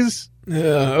Happy Days.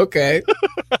 Okay.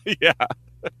 Yeah.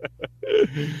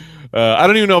 I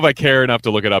don't even know if I care enough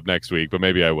to look it up next week, but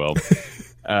maybe I will.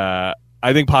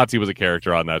 I think Potsy was a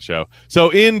character on that show. So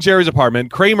in Jerry's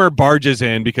apartment, Kramer barges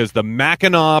in because the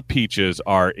Mackinac peaches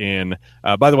are in.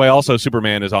 By the way, also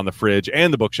Superman is on the fridge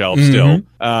and the bookshelf still.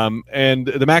 And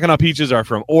the Mackinac peaches are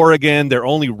from Oregon. They're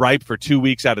only ripe for 2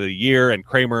 weeks out of the year. And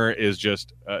Kramer is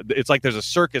just, it's like there's a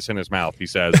circus in his mouth, he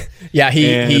says. Yeah,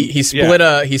 he split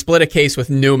a case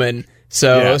with Newman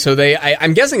So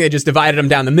I'm guessing they just divided them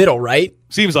down the middle, right?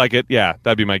 Seems like it. Yeah,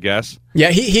 that'd be my guess.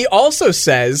 Yeah, he also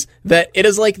says that it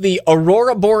is like the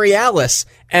Aurora Borealis,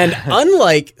 and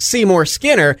unlike Seymour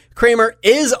Skinner, Kramer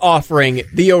is offering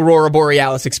the Aurora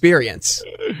Borealis experience.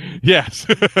 Yes,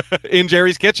 in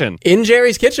Jerry's kitchen. In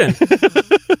Jerry's kitchen.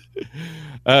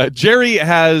 Jerry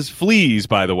has fleas,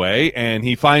 by the way, and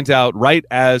he finds out right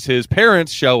as his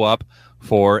parents show up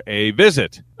for a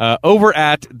visit over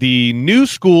at the New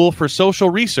School for Social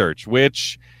Research,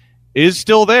 which is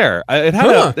still there. It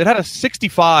had a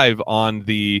 65 on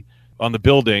the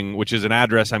building, which is an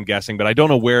address, I'm guessing, but I don't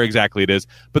know where exactly it is.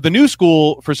 But the New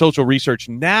School for Social Research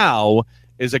now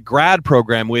is a grad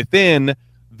program within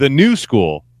the New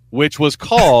School, which was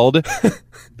called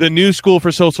the New School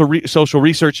for Social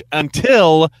Research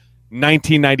until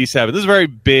 1997. This is a very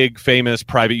big, famous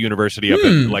private university up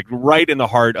in, like, right in the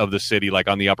heart of the city, like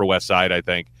on the Upper West Side, I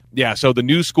think. Yeah, so the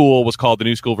New School was called the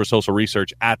New School for Social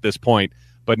Research at this point,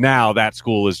 but now that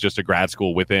school is just a grad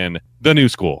school within the New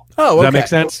School. Oh, okay. Does that make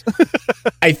sense?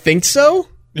 I think so.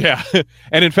 Yeah.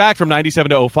 And in fact, from 97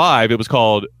 to 05, it was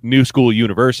called New School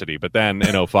University, but then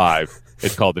in 05,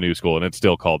 it's called the New School, and it's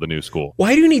still called the New School.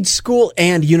 Why do you need school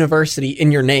and university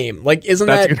in your name? Like, That's a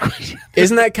good question.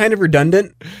 Isn't that kind of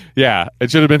redundant? Yeah, it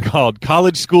should have been called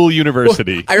College School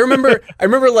University. Well, I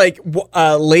remember like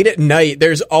late at night,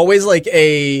 there's always like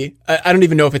I don't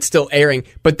even know if it's still airing,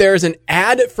 but there's an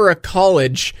ad for a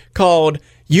college called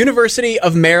University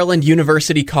of Maryland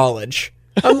University College.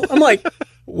 I'm like,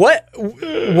 what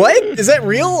is that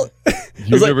real?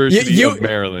 University of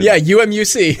Maryland. Yeah,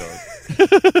 UMUC.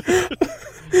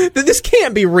 This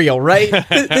can't be real, right?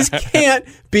 This can't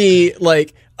be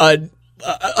like a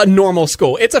normal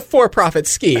school. It's a for-profit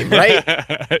scheme,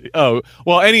 right? Oh,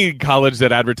 well, any college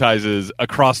that advertises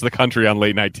across the country on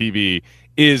late night TV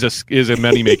is a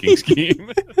money-making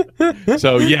scheme.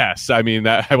 So yes, I mean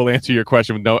that I will answer your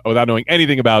question without knowing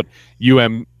anything about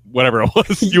whatever it was,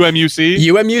 UMUC?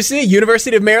 UMUC,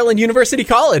 University of Maryland University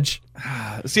College.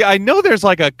 See, I know there's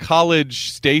like a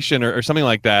College Station or something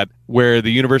like that where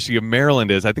the University of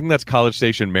Maryland is. I think that's College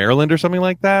Station, Maryland or something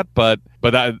like that. But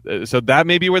that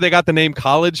may be where they got the name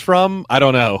college from. I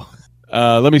don't know.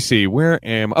 Let me see. So we're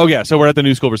at the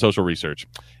New School for Social Research.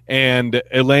 And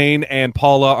Elaine and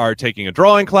Paula are taking a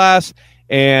drawing class,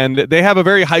 and they have a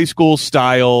very high school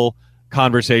style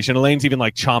conversation. Elaine's even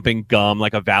like chomping gum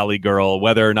like a Valley girl,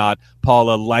 whether or not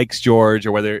Paula likes George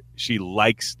or whether she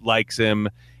likes him.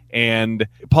 And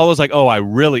Paula's like, oh, I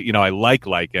really, I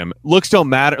like him. Looks don't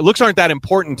matter. Looks aren't that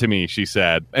important to me, she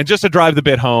said. And just to drive the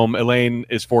bit home, Elaine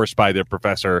is forced by the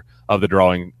professor of the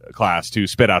drawing class to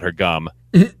spit out her gum.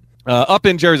 Up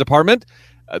in Jerry's apartment,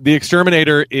 the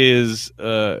exterminator confirms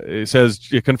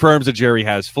that Jerry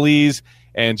has fleas.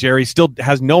 And Jerry still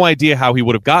has no idea how he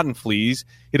would have gotten fleas.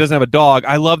 He doesn't have a dog.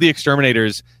 I love the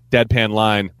exterminator's deadpan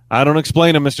line. I don't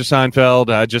explain him, Mr.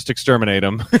 Seinfeld. I just exterminate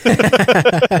him.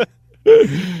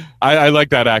 I like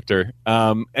that actor.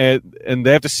 And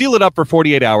they have to seal it up for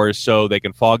 48 hours so they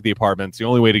can fog the apartment. It's the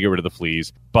only way to get rid of the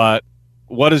fleas. But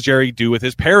what does Jerry do with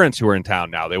his parents who are in town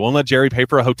now? They won't let Jerry pay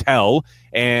for a hotel.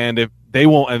 And if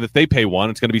they pay one,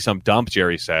 it's going to be some dump,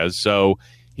 Jerry says. So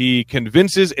he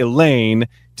convinces Elaine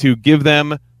to give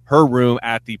them her room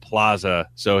at the plaza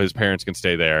so his parents can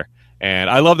stay there. And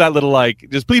I love that little, like,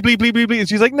 just bleep, bleep, bleep, bleep, bleep. And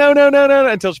she's like, no,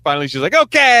 until finally she's like,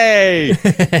 okay.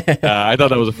 I thought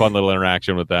that was a fun little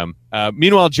interaction with them.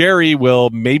 Meanwhile, Jerry will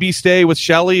maybe stay with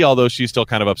Shelley, although she's still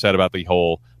kind of upset about the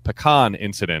whole pecan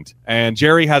incident. And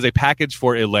Jerry has a package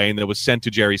for Elaine that was sent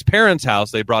to Jerry's parents' house.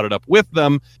 They brought it up with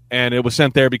them, and it was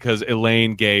sent there because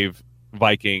Elaine gave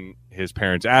Viking his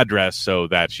parents' address so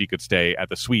that she could stay at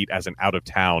the suite as an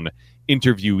out-of-town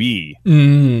interviewee.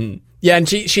 Yeah, and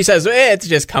she says, it's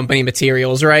just company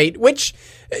materials, right? Which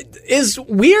is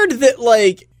weird that,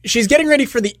 like, she's getting ready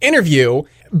for the interview,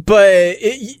 but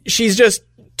she's just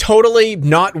totally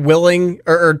not willing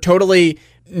or totally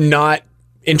not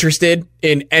interested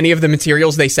in any of the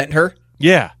materials they sent her.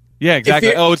 Yeah,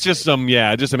 exactly. It's just some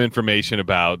information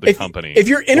about the company. If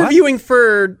you're interviewing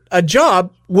for a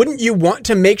job, wouldn't you want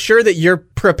to make sure that you're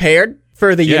prepared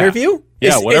for the interview?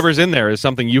 Yeah, whatever's in there is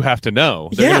something you have to know.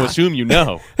 They're going to assume you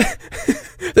know.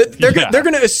 They're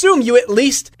going to assume you at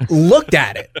least looked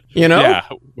at it, Yeah,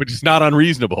 which is not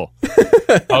unreasonable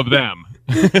of them.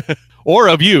 Or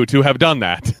of you to have done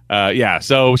that.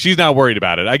 So she's not worried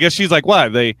about it. I guess she's like,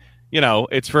 what?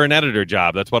 It's for an editor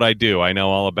job. That's what I do. I know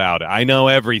all about it. I know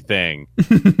everything.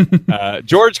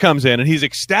 George comes in, and he's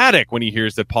ecstatic when he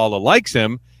hears that Paula likes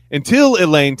him until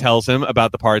Elaine tells him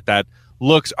about the part that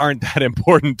looks aren't that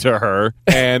important to her.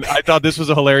 And I thought this was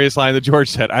a hilarious line that George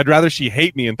said. I'd rather she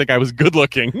hate me and think I was good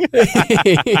looking.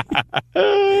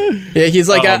 Yeah, he's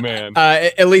like,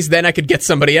 at least then I could get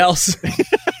somebody else.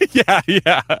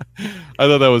 Yeah. I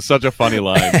thought that was such a funny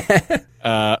line.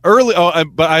 But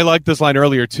I liked this line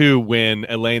earlier too, when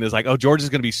Elaine is like, "Oh, George is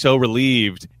going to be so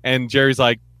relieved," and Jerry's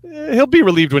like, "He'll be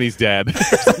relieved when he's dead."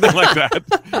 Something like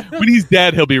that. When he's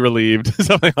dead, he'll be relieved.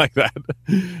 Something like that.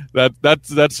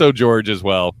 That's so George as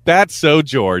well. That's so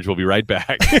George. We'll be right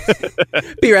back.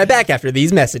 Be right back after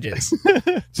these messages.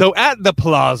 So at the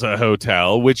Plaza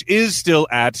Hotel, which is still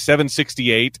at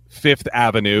 768 Fifth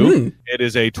Avenue, it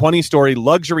is a 20-story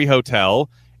luxury hotel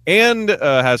and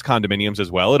has condominiums as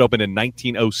well. It opened in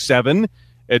 1907.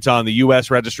 It's on the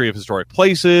U.S. Registry of Historic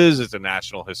Places. It's a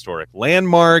National Historic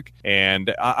Landmark,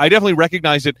 and I definitely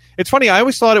recognize it. It's funny, I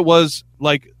always thought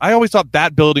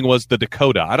that building was the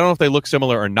Dakota. I don't know if they look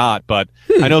similar or not, but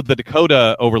I know the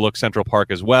Dakota overlooks Central Park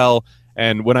as well.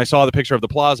 And when I saw the picture of the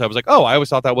Plaza, I was like, oh, I always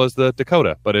thought that was the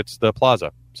Dakota, but it's the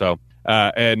Plaza. So,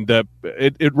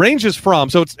 it ranges from,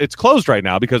 so it's closed right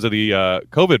now because of the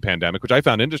COVID pandemic, which I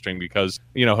found interesting because,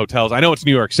 hotels, I know it's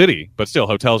New York City, but still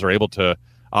hotels are able to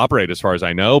operate as far as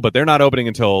I know, but they're not opening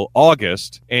until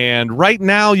August. And right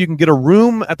now you can get a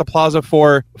room at the Plaza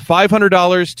for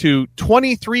 $500 to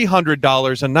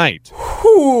 $2,300 a night.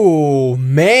 Ooh,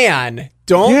 man.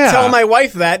 Don't tell my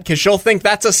wife that because she'll think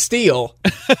that's a steal.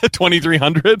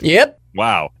 2,300? Yep.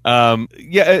 Wow.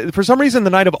 For some reason, the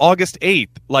night of August 8th,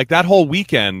 like that whole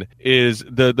weekend is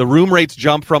the room rates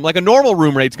jump from, like, a normal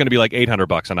room rate's going to be like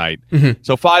 $800 a night. Mm-hmm.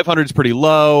 So 500 is pretty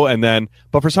low.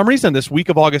 But for some reason, this week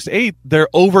of August 8th, they're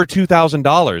over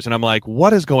 $2,000. And I'm like,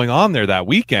 what is going on there that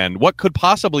weekend? What could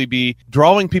possibly be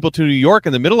drawing people to New York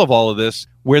in the middle of all of this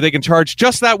where they can charge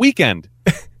just that weekend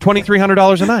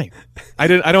 $2,300 a night? I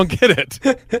don't get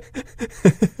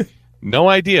it. No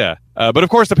idea. But of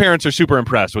course, the parents are super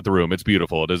impressed with the room. It's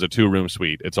beautiful. It is a 2-room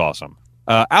suite. It's awesome.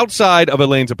 Outside of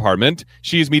Elaine's apartment,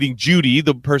 she is meeting Judy,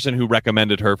 the person who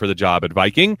recommended her for the job at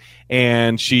Viking.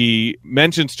 And she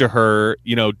mentions to her,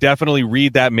 definitely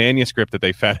read that manuscript that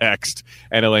they FedExed.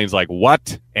 And Elaine's like,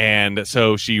 what? And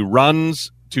so she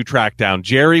runs to track down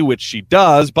Jerry, which she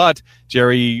does. But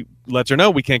Jerry lets her know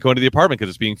we can't go into the apartment because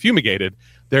it's being fumigated.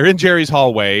 They're in Jerry's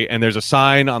hallway, and there's a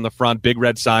sign on the front, big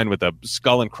red sign with a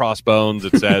skull and crossbones.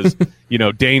 It says,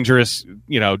 dangerous,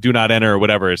 do not enter, or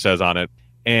whatever it says on it.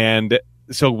 And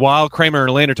so while Kramer and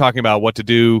Elaine are talking about what to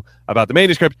do about the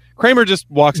manuscript, Kramer just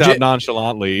walks out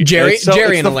nonchalantly. Jerry it's and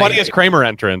the Elaine. Funniest Kramer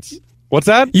entrance. What's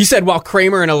that? You said while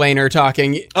Kramer and Elaine are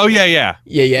talking. Oh, yeah.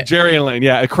 Yeah. Jerry and Elaine,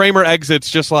 yeah. Kramer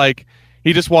exits just like...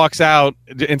 He just walks out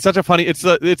in such a funny... It's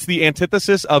the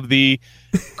antithesis of the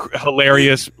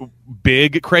hilarious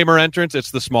big Kramer entrance.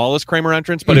 It's the smallest Kramer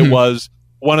entrance, but it was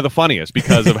one of the funniest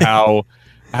because of how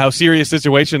serious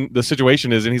the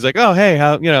situation is. And he's like, "Oh, hey,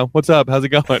 what's up? How's it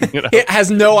going?" He has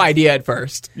no idea at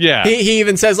first. Yeah. He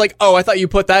even says like, "Oh, I thought you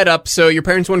put that up so your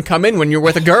parents wouldn't come in when you're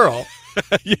with a girl."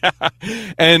 Yeah.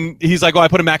 And he's like, "Oh, I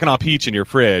put a Mackinac Peach in your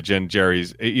fridge." And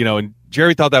Jerry's, and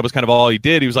Jerry thought that was kind of all he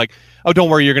did. He was like, "Oh, don't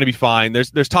worry, you're going to be fine.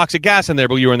 There's toxic gas in there,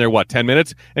 but you were in there, 10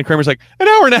 minutes?" And Kramer's like, "An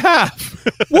hour and a half."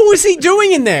 What was he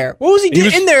doing in there? What was he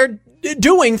in there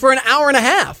doing for an hour and a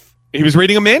half? He was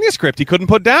reading a manuscript he couldn't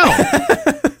put down.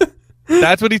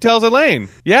 That's what he tells Elaine.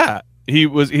 Yeah. He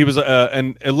was,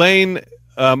 and Elaine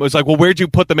was like, "Well, where'd you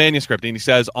put the manuscript?" And he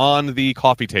says, "On the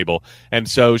coffee table." And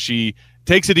so she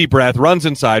takes a deep breath, runs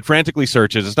inside, frantically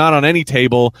searches. It's not on any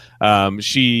table.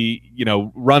 She,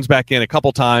 runs back in a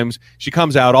couple times. She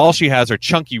comes out. All she has are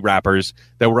chunky wrappers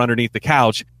that were underneath the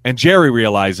couch. And Jerry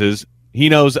realizes, he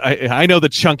knows, I know the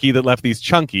chunky that left these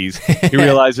chunkies. He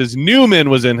realizes Newman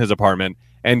was in his apartment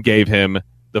and gave him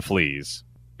the fleas.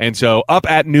 And so up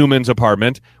at Newman's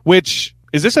apartment, which...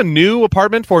 Is this a new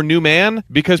apartment for Newman?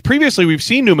 Because previously we've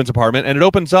seen Newman's apartment and it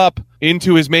opens up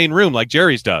into his main room like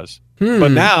Jerry's does.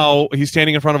 But now he's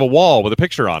standing in front of a wall with a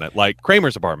picture on it like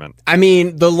Kramer's apartment. I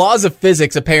mean, the laws of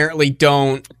physics apparently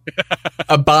don't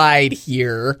abide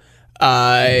here.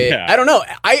 I don't know.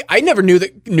 I never knew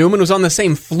that Newman was on the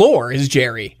same floor as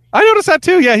Jerry. I noticed that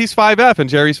too. Yeah, he's 5F and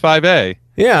Jerry's 5A.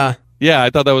 Yeah. Yeah, I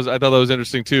thought that was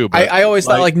interesting too. But I always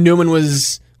thought like Newman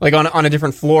was like on a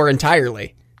different floor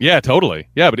entirely. Yeah, totally.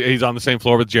 Yeah, but he's on the same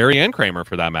floor with Jerry and Kramer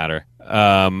for that matter.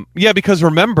 Because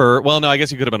remember, well, no, I guess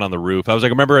he could have been on the roof. I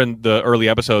remember in the early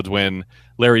episodes when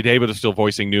Larry David was still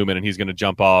voicing Newman and he's going to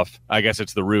jump off. I guess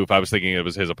it's the roof. I was thinking it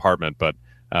was his apartment, but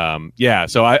Yeah,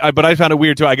 so but I found it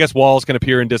weird too. I guess walls can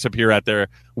appear and disappear at their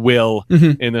will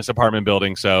in this apartment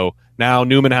building. So now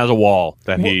Newman has a wall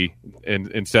that he,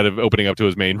 instead of opening up to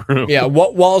his main room. Yeah,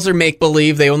 walls are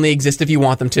make-believe. They only exist if you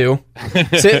want them to.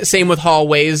 Same with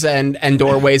hallways and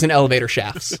doorways and elevator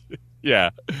shafts.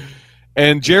 Yeah.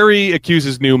 And Jerry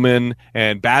accuses Newman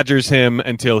and badgers him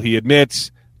until he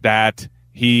admits that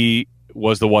he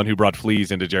was the one who brought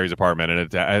fleas into Jerry's apartment. And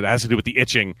it has to do with the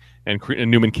itching, and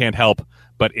Newman can't help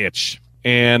but itch.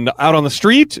 And out on the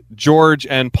street, George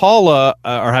and Paula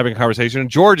are having a conversation, and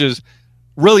George is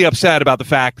really upset about the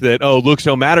fact that, looks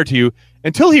don't matter to you,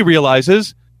 until he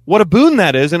realizes what a boon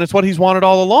that is, and it's what he's wanted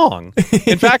all along.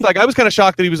 In fact, I was kind of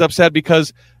shocked that he was upset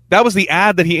because that was the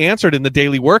ad that he answered in the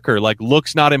Daily Worker,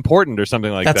 looks not important or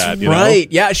something like that. That's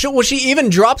right. Yeah. She even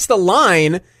drops the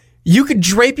line, "You could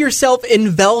drape yourself in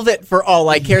velvet for all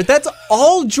I care." That's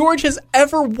all George has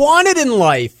ever wanted in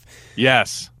life.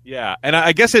 Yes. Yeah. And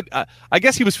I guess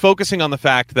he was focusing on the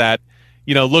fact that,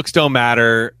 looks don't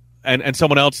matter. And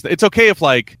someone else, it's okay if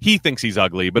he thinks he's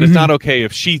ugly, but it's not okay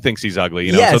if she thinks he's ugly,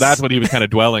 Yes. So that's what he was kind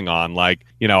of dwelling on.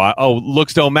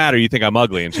 Looks don't matter. You think I'm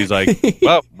ugly. And she's like,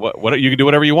 well, what you can do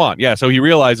whatever you want. Yeah. So he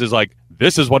realizes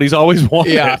this is what he's always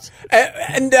wanted. Yeah.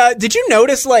 And did you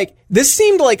notice this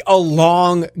seemed like a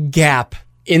long gap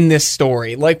in this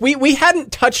story? We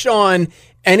hadn't touched on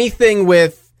anything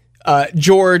with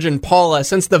George and Paula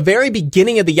since the very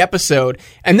beginning of the episode.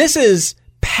 And this is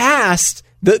past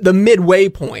the midway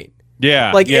point.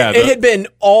 Yeah. It had been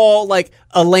all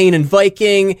Elaine and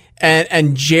Viking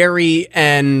and Jerry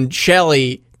and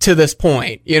Shelley to this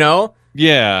point,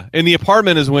 Yeah. In the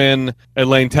apartment is when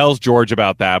Elaine tells George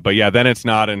about that. But then it's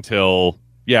not until,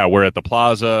 we're at the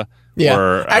plaza. Yeah.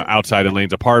 We're outside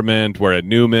Elaine's apartment. We're at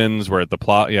Newman's. We're at the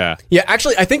plaza. Yeah. Yeah.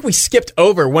 Actually, I think we skipped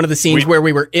over one of the scenes where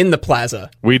we were in the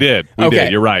plaza. We did. We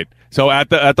did. You're right. So at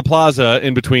the plaza,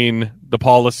 in between the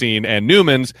Paula scene and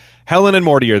Newman's, Helen and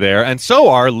Morty are there, and so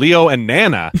are Leo and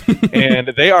Nana,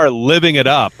 and they are living it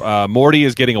up. Morty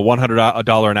is getting a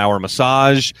 $100 an hour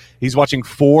massage. He's watching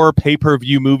 4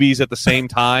 pay-per-view movies at the same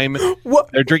time.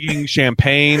 They're drinking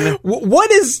champagne. What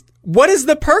is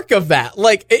the perk of that?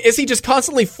 Is he just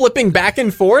constantly flipping back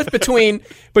and forth between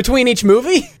each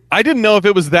movie? I didn't know if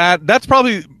it was that. That's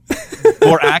probably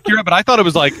more accurate, but I thought it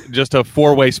was just a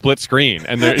 4-way split screen,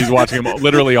 and he's watching them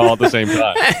literally all at the same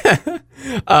time.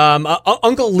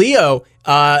 Uncle Leo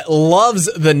loves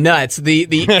the nuts, the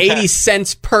 80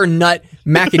 cents per nut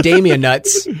macadamia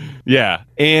nuts. Yeah,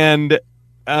 and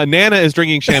Nana is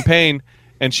drinking champagne,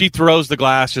 and she throws the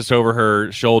glass just over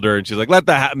her shoulder, and she's like, let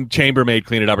the chambermaid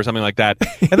clean it up or something like that.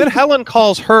 And then Helen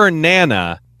calls her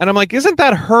Nana. And I'm like, isn't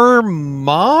that her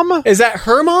mom? Is that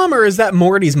her mom or is that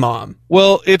Morty's mom?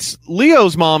 Well, it's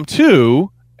Leo's mom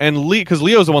too, and because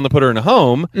Leo's the one that put her in a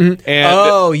home. Mm-hmm.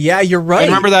 And yeah, you're right.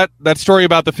 And remember that story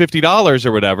about the $50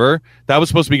 or whatever? That was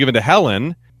supposed to be given to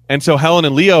Helen, and so Helen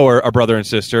and Leo are a brother and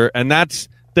sister, and that's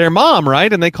their mom,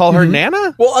 right? And they call her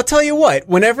Nana? Well, I'll tell you what.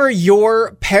 Whenever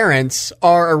your parents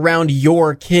are around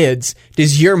your kids,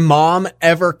 does your mom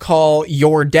ever call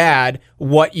your dad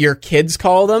what your kids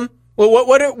call them? Well,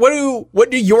 what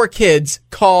do your kids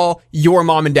call your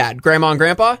mom and dad? Grandma and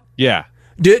grandpa? Yeah.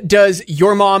 Does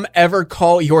your mom ever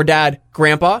call your dad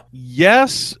grandpa?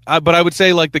 Yes, but I would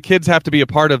say the kids have to be a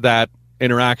part of that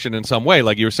interaction in some way,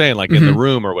 like you were saying, in the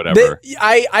room or whatever.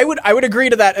 I would agree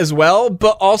to that as well,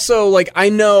 but also I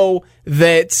know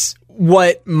that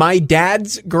what my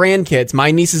dad's grandkids,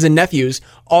 my nieces and nephews,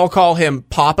 all call him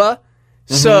Papa.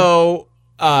 So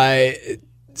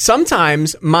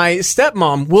sometimes my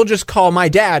stepmom will just call my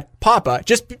dad Papa,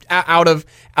 just out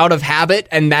of habit,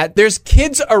 and that there's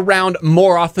kids around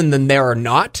more often than there are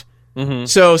not.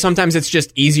 So sometimes it's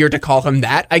just easier to call him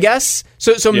that, I guess.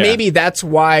 So maybe that's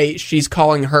why she's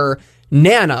calling her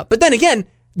Nana. But then again,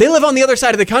 they live on the other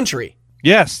side of the country.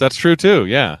 Yes, that's true too.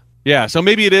 Yeah. Yeah, so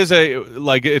maybe it is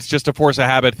it's just a force of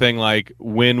habit thing,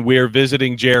 when we're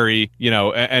visiting Jerry,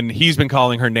 and he's been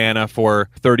calling her Nana for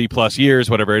 30 plus years,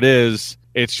 whatever it is,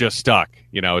 it's just stuck.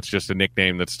 It's just a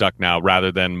nickname that's stuck now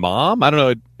rather than mom. I don't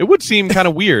know. It would seem kind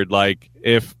of weird,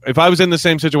 if I was in the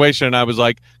same situation and I was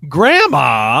like,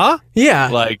 Grandma!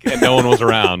 Yeah. And no one was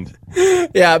around.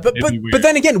 Yeah, but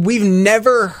then again, we've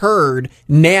never heard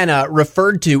Nana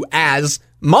referred to as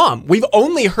mom. We've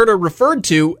only heard her referred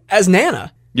to as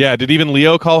Nana. Yeah, did even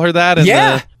Leo call her that?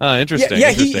 Interesting.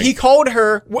 Yeah, he called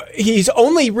her, he's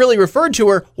only really referred to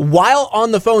her while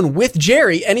on the phone with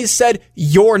Jerry, and he said,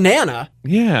 your Nana.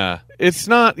 Yeah, it's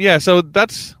not, so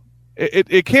that's,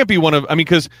 it can't be one of,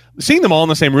 because seeing them all in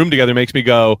the same room together makes me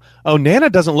go, oh, Nana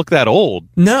doesn't look that old.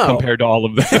 No. Compared to all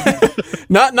of them.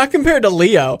 Not compared to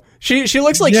Leo. She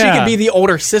looks like she could be the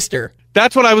older sister.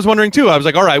 That's what I was wondering too. I was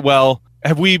like, all right, well,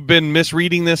 have we been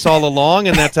misreading this all along,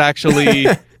 and that's actually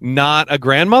not a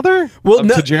grandmother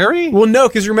to Jerry? Well, no,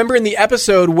 because remember in the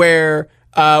episode where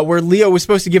Leo was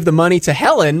supposed to give the money to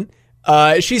Helen,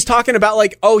 she's talking about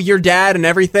like, oh, your dad and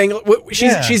everything.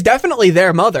 She's definitely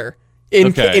their mother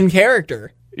in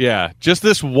character. Yeah, just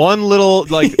this one little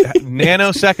like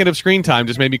nanosecond of screen time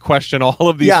just made me question all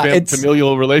of these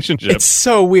familial relationships. It's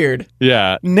so weird.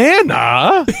 Yeah,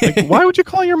 Nana. Like, why would you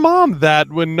call your mom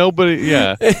that when nobody?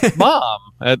 Yeah, mom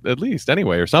at least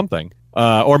anyway, or something.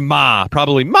 Or ma,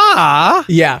 probably ma.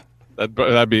 Yeah,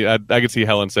 that'd be. I could see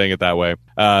Helen saying it that way.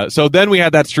 So then we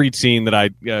had that street scene that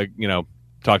I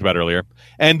talked about earlier.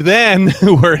 And then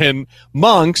we're in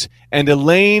Monk's, and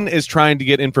Elaine is trying to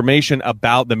get information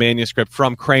about the manuscript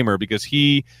from Kramer because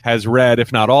he has read,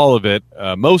 if not all of it,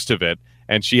 most of it,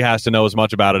 and she has to know as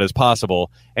much about it as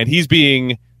possible. And he's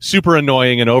being super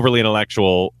annoying and overly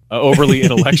intellectual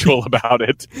about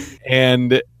it.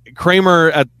 And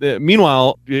Kramer,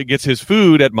 meanwhile, gets his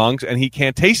food at Monk's, and he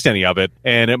can't taste any of it,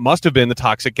 and it must have been the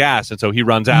toxic gas, and so he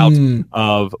runs out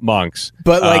of Monk's.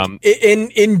 But like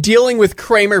in dealing with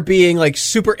Kramer being like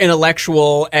super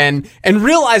intellectual and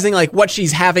realizing like what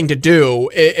she's having to do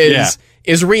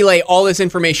is relay all this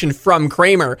information from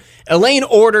Kramer, Elaine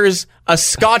orders a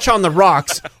Scotch on the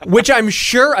rocks, which I'm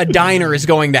sure a diner is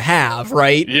going to have,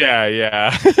 right?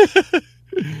 Yeah.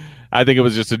 I think it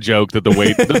was just a joke that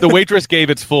the waitress gave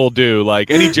its full due. Like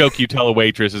any joke you tell a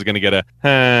waitress is going to get a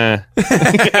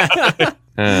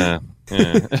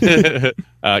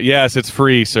yes, it's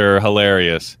free, sir.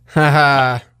 Hilarious.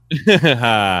 But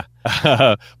I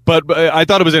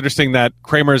thought it was interesting that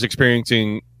Kramer is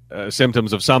experiencing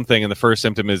symptoms of something, and the first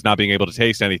symptom is not being able to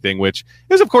taste anything, which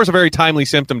is, of course, a very timely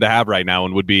symptom to have right now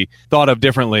and would be thought of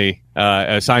differently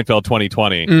as Seinfeld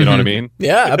 2020. You know what I mean?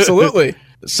 Yeah, absolutely.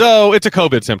 So it's a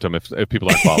COVID symptom if people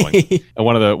aren't following, and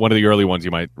one of the early ones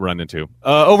you might run into.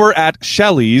 Over at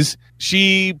Shelley's,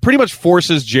 she pretty much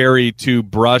forces Jerry to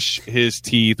brush his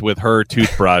teeth with her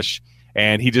toothbrush,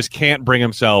 and he just can't bring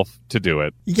himself to do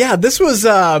it. Yeah, this was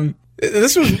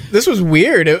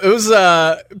weird. It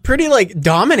was pretty like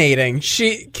dominating.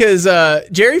 Because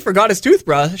Jerry forgot his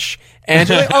toothbrush, and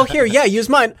she's like, "Oh, here, yeah, use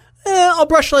mine. I'll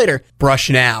brush later.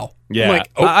 Brush now." Yeah,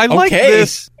 like, I like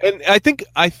this, and I think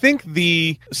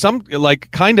some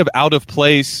kind of out of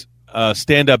place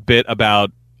stand-up bit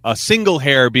about a single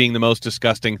hair being the most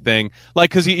disgusting thing. Like,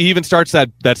 because he even starts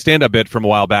that stand-up bit from a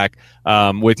while back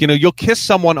with you'll kiss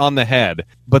someone on the head,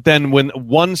 but then when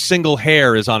one single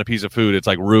hair is on a piece of food, it's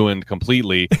like ruined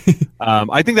completely.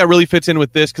 I think that really fits in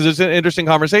with this because it's an interesting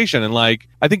conversation, and like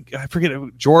I forget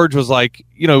George was like,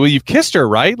 you've kissed her,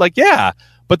 right? Like, yeah.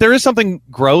 But there is something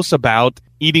gross about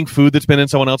eating food that's been in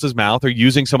someone else's mouth or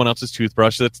using someone else's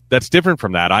toothbrush that's different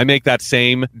from that. I make that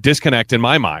same disconnect in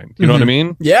my mind. You know what I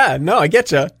mean? Yeah, no, I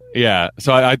get you. Yeah,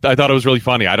 so I thought it was really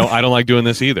funny. I don't like doing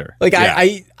this either. Like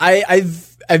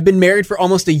I've been married for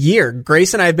almost a year.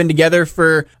 Grace and I have been together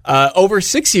for over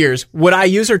 6 years. Would I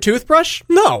use her toothbrush?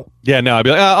 No. Yeah, no. I'd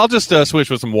be like, I'll just switch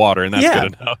with some water, and that's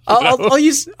good enough. I'll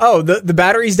use. Oh, the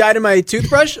battery's died in my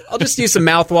toothbrush. I'll just use some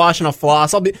mouthwash and a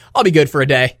floss. I'll be good for a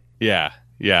day. Yeah.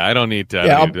 I don't need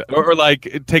to. Or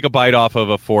like take a bite off of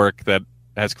a fork that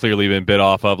has clearly been bit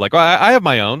off of. Like, I have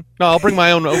my own. No, I'll bring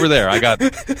my own over there. I got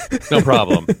no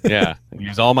problem. Yeah,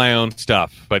 use all my own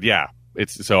stuff. But yeah.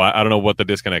 So I don't know what the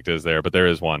disconnect is there, but there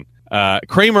is one.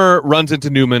 Kramer runs into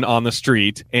Newman on the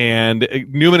street, and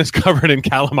Newman is covered in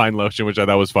calamine lotion, which I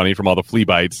thought was funny from all the flea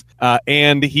bites.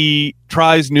 And he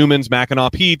tries Newman's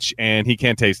Mackinac Peach, and he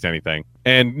can't taste anything.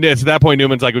 And it's at that point,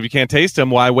 Newman's like, if you can't taste them,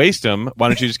 why waste them? Why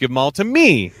don't you just give them all to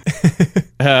me?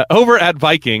 Over at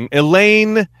Viking,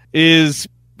 Elaine is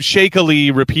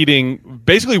shakily repeating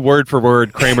basically word for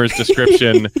word Kramer's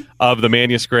description of the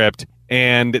manuscript,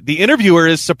 and the interviewer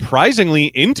is surprisingly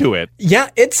into it. Yeah,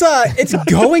 it's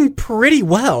going pretty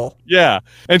well. Yeah.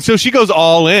 And so she goes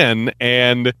all in,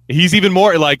 and he's even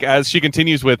more like, as she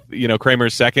continues with,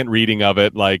 Kramer's second reading of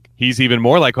it, like he's even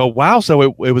more like, oh wow, so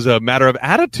it was a matter of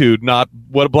attitude, not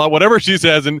whatever she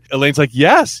says. And Elaine's like,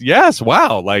 yes,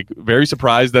 wow, like very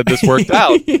surprised that this worked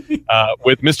out.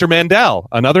 With Mr. Mandel,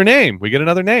 another name. We get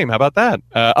another name. How about that?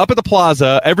 Up at the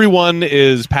plaza, everyone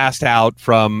is passed out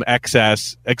from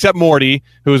excess, except Morty,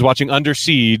 who is watching Under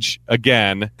Siege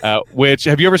again. Which,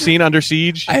 have you ever seen Under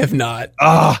Siege? I have not.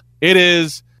 It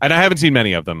is, and I haven't seen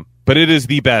many of them, but it is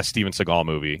the best Steven Seagal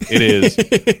movie. It is.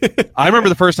 I remember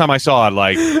the first time I saw it,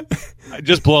 like,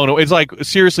 Just blown away. It's like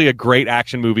seriously a great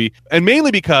action movie, and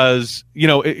mainly because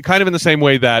kind of in the same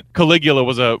way that Caligula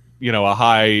was a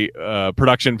high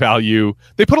production value.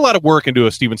 They put a lot of work into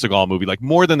a Steven Seagal movie, like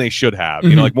more than they should have,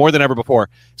 like more than ever before.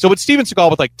 So it's Steven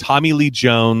Seagal with like Tommy Lee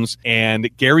Jones and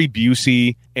Gary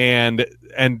Busey and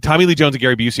Tommy Lee Jones and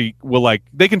Gary Busey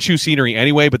they can choose scenery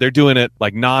anyway, but they're doing it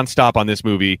like nonstop on this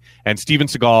movie. And Steven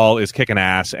Seagal is kicking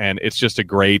ass, and it's just a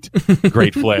great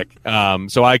flick.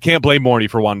 So I can't blame Morty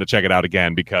for wanting to check it out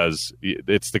again, because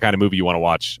it's the kind of movie you want to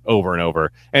watch over and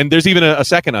over. And there's even a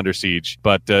second Under Siege,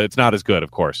 but it's not as good,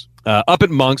 of course. Over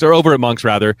at Monk's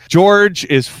rather, George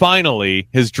is finally,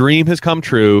 his dream has come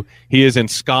true. He is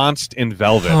ensconced in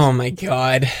velvet. Oh my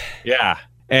God. Yeah.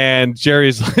 And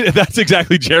that's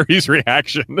exactly Jerry's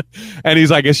reaction. And he's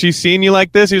like, has she seen you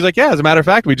like this? He's like, yeah, as a matter of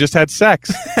fact, we just had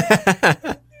sex.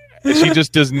 She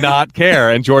just does not care.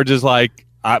 And George is like,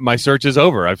 my search is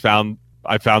over. I found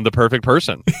the perfect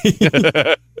person.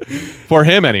 For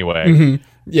him anyway. Mm-hmm.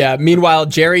 Yeah. Meanwhile,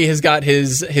 Jerry has got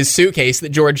his suitcase that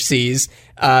George sees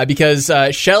because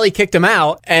Shelley kicked him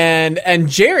out, and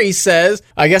Jerry says,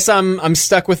 "I guess I'm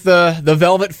stuck with the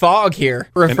velvet fog here,"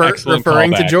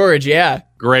 referring to George. Yeah.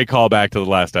 Great callback to the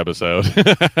last episode.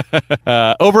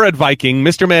 Over at Viking,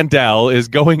 Mr. Mandel is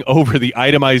going over the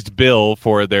itemized bill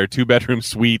for their 2-bedroom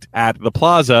suite at the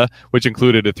Plaza, which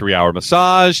included a 3-hour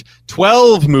massage,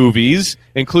 12 movies,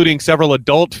 including several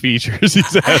adult features, he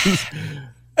says.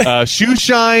 Shoe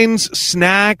shines,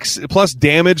 snacks, plus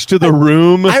damage to the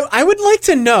room. I would like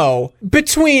to know,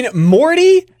 between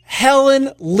Morty,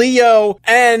 Helen, Leo,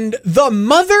 and the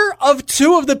mother of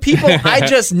 2 of the people I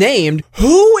just named,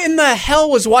 who in the hell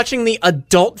was watching the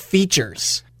adult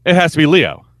features? It has to be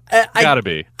Leo. Gotta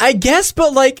be. I guess,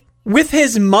 but with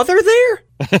his mother there?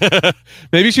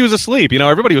 Maybe she was asleep.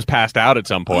 Everybody was passed out at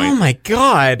some point. Oh my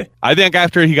God. I think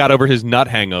after he got over his nut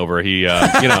hangover, he,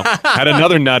 had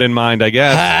another nut in mind, I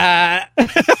guess.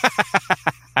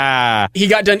 He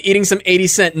got done eating some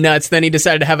 80-cent nuts, then he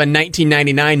decided to have a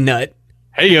 1999 nut.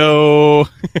 Hey-yo.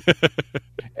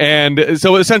 And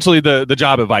so essentially the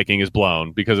job at Viking is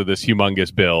blown because of this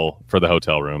humongous bill for the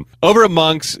hotel room. Over at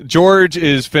Monk's, George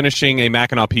is finishing a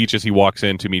Mackinac peach as he walks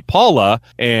in to meet Paula,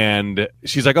 and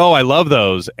she's like, oh, I love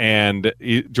those. And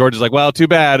George is like, well, too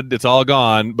bad, it's all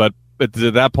gone. But it's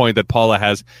at that point that Paula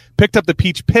has picked up the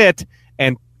peach pit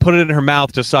and put it in her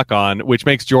mouth to suck on, which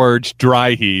makes George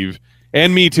dry heave.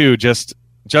 And me too, just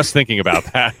thinking about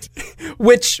that.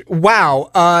 Which,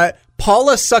 wow,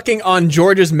 Paula sucking on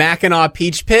George's Mackinac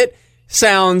peach pit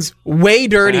sounds way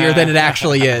dirtier than it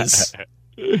actually is.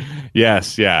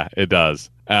 Yes, yeah, it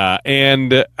does.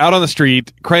 And out on the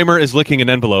street, Kramer is licking an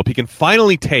envelope. He can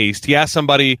finally taste. He asks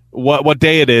somebody what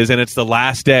day it is, and it's the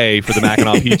last day for the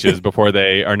Mackinac peaches before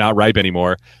they are not ripe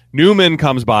anymore. Newman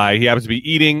comes by. He happens to be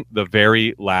eating the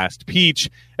very last peach.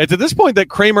 It's at this point that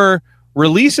Kramer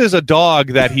releases a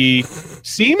dog that he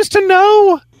seems to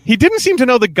know. He didn't seem to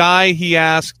know the guy he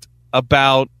asked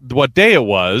about what day it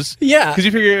was. Yeah. Because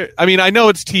you figure, I know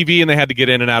it's TV and they had to get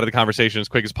in and out of the conversation as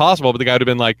quick as possible, but the guy would have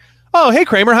been like, oh, hey,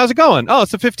 Kramer, how's it going? Oh,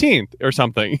 it's the 15th or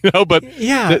something. But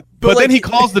yeah. But then he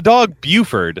calls the dog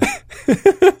Buford.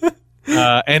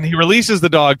 And he releases the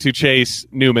dog to chase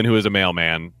Newman, who is a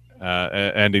mailman,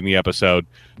 ending the episode.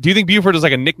 Do you think Buford is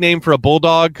like a nickname for a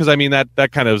bulldog? Because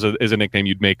that kind of is a nickname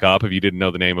you'd make up if you didn't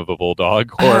know the name of a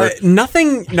bulldog. Or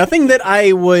nothing that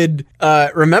I would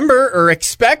remember or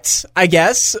expect, I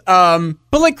guess.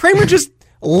 But Kramer just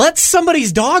lets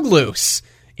somebody's dog loose.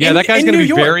 Yeah, that guy's going to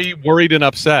be very worried and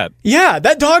upset. Yeah,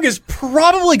 that dog is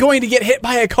probably going to get hit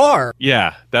by a car.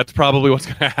 Yeah, that's probably what's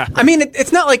going to happen.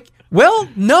 It's not like... Well,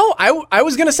 no, I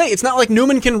was going to say it's not like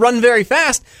Newman can run very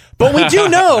fast, but we do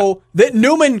know that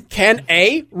Newman can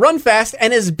A, run fast,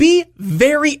 and is B,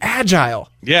 very agile.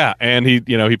 Yeah, and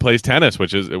he plays tennis,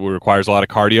 which requires a lot of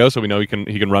cardio, so we know he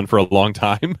can run for a long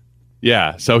time.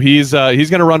 Yeah, so he's going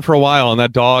to run for a while, and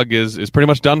that dog is pretty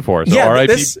much done for. So yeah,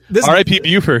 R.I.P.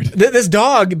 Buford. This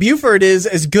dog, Buford, is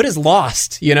as good as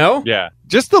lost, Yeah,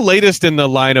 just the latest in the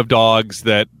line of dogs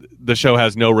that the show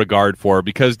has no regard for,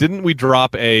 because didn't we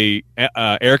drop a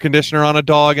air conditioner on a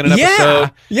dog in an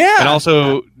episode? Yeah. And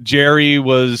also Jerry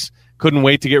couldn't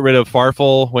wait to get rid of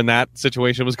Farfel when that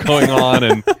situation was going on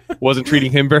and wasn't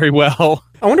treating him very well.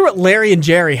 I wonder what Larry and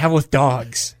Jerry have with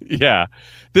dogs. Yeah.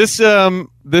 This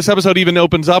episode even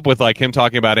opens up with him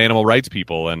talking about animal rights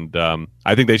people, and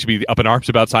I think they should be up in arms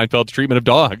about Seinfeld's treatment of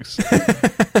dogs.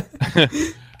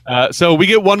 So we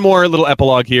get one more little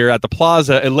epilogue here at the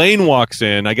Plaza. Elaine walks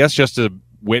in, I guess just to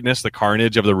witness the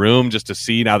carnage of the room, just to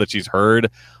see now that she's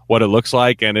heard what it looks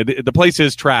like. And the place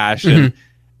is trash. Mm-hmm. And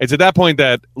it's at that point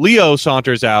that Leo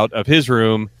saunters out of his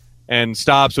room and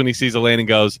stops when he sees Elaine and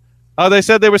goes, Oh, they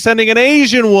said they were sending an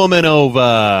Asian woman over.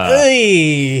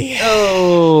 Hey.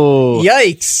 Oh.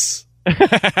 Yikes.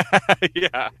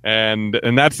 Yeah. And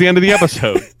that's the end of the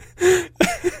episode.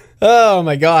 Oh,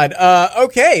 my God.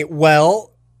 Okay,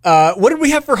 well, what did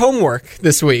we have for homework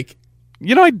this week?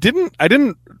 I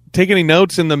didn't take any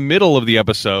notes in the middle of the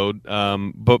episode,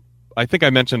 but I think I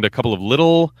mentioned a couple of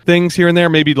little things here and there.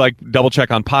 Maybe like double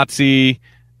check on Potsy.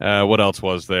 What else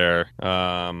was there?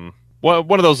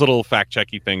 One of those little fact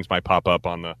checky things might pop up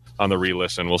on the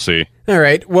re-listen. We'll see. All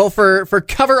right. Well, for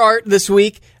cover art this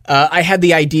week, I had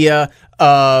the idea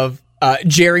of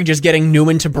Jerry just getting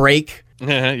Newman to break.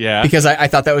 Yeah. Because I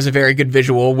thought that was a very good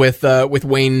visual with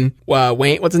Wayne.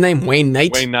 What's his name? Wayne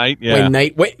Knight. Wayne Knight. Yeah. Wayne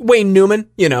Knight. Wayne Newman.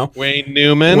 Wayne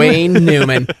Newman. Wayne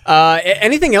Newman.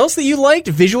 Anything else that you liked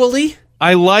visually?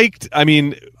 I liked.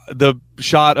 The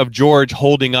shot of George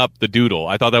holding up the doodle.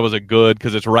 I thought that was a good,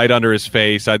 because it's right under his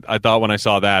face. I thought when I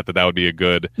saw that would be a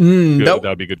good that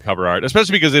would be good cover art,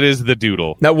 especially because it is the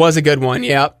doodle. That was a good one.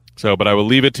 Yeah. So, but I will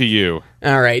leave it to you.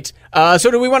 All right. So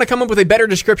do we want to come up with a better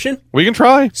description? We can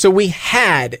try. So we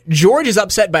had George is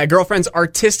upset by a girlfriend's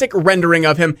artistic rendering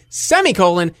of him,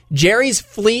 Jerry's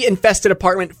flea-infested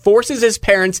apartment forces his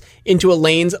parents into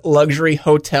Elaine's luxury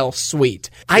hotel suite.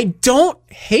 I don't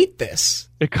hate this.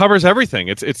 It covers everything.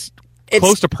 It's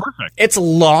close to perfect. It's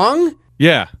long.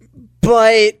 Yeah.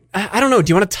 But I don't know.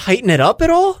 Do you want to tighten it up at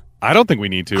all? I don't think we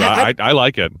need to. I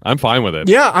like it. I'm fine with it.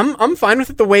 Yeah, I'm fine with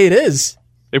it the way it is.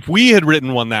 If we had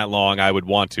written one that long, I would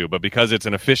want to, but because it's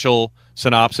an official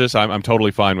synopsis, I'm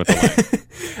totally fine with the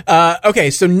length. Okay,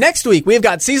 so next week we've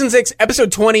got season 6,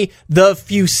 episode 20, The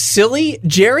Fusilli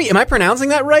Jerry. Am I pronouncing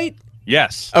that right?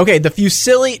 Yes. Okay, The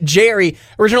Fusilli Jerry.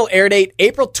 Original air date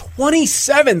April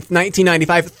 27th,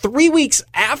 1995, 3 weeks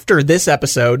after this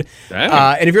episode.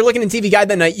 And if you're looking in TV Guide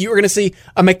that night, you are going to see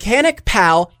a mechanic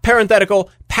pal, parenthetical,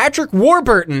 Patrick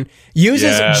Warburton,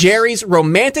 uses Jerry's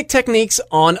romantic techniques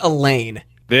on Elaine.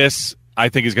 This, I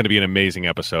think, is going to be an amazing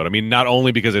episode. Not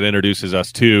only because it introduces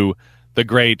us to the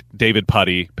great David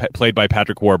Puddy, played by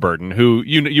Patrick Warburton, who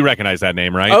you recognize that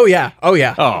name, right? Oh yeah.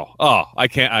 I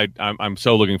can't. I'm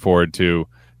so looking forward to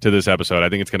this episode. I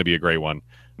think it's going to be a great one.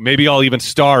 Maybe I'll even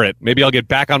star it. Maybe I'll get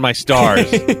back on my stars.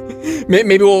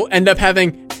 Maybe we'll end up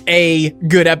having a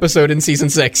good episode in season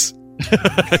 6.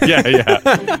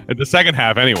 Yeah. In the second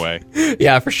half, anyway.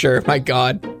 Yeah, for sure. My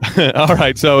God. All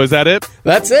right. So is that it?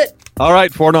 That's it. All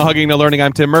right. For No Hugging, No Learning,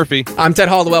 I'm Tim Murphy. I'm Ted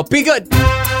Hollowell. Be good.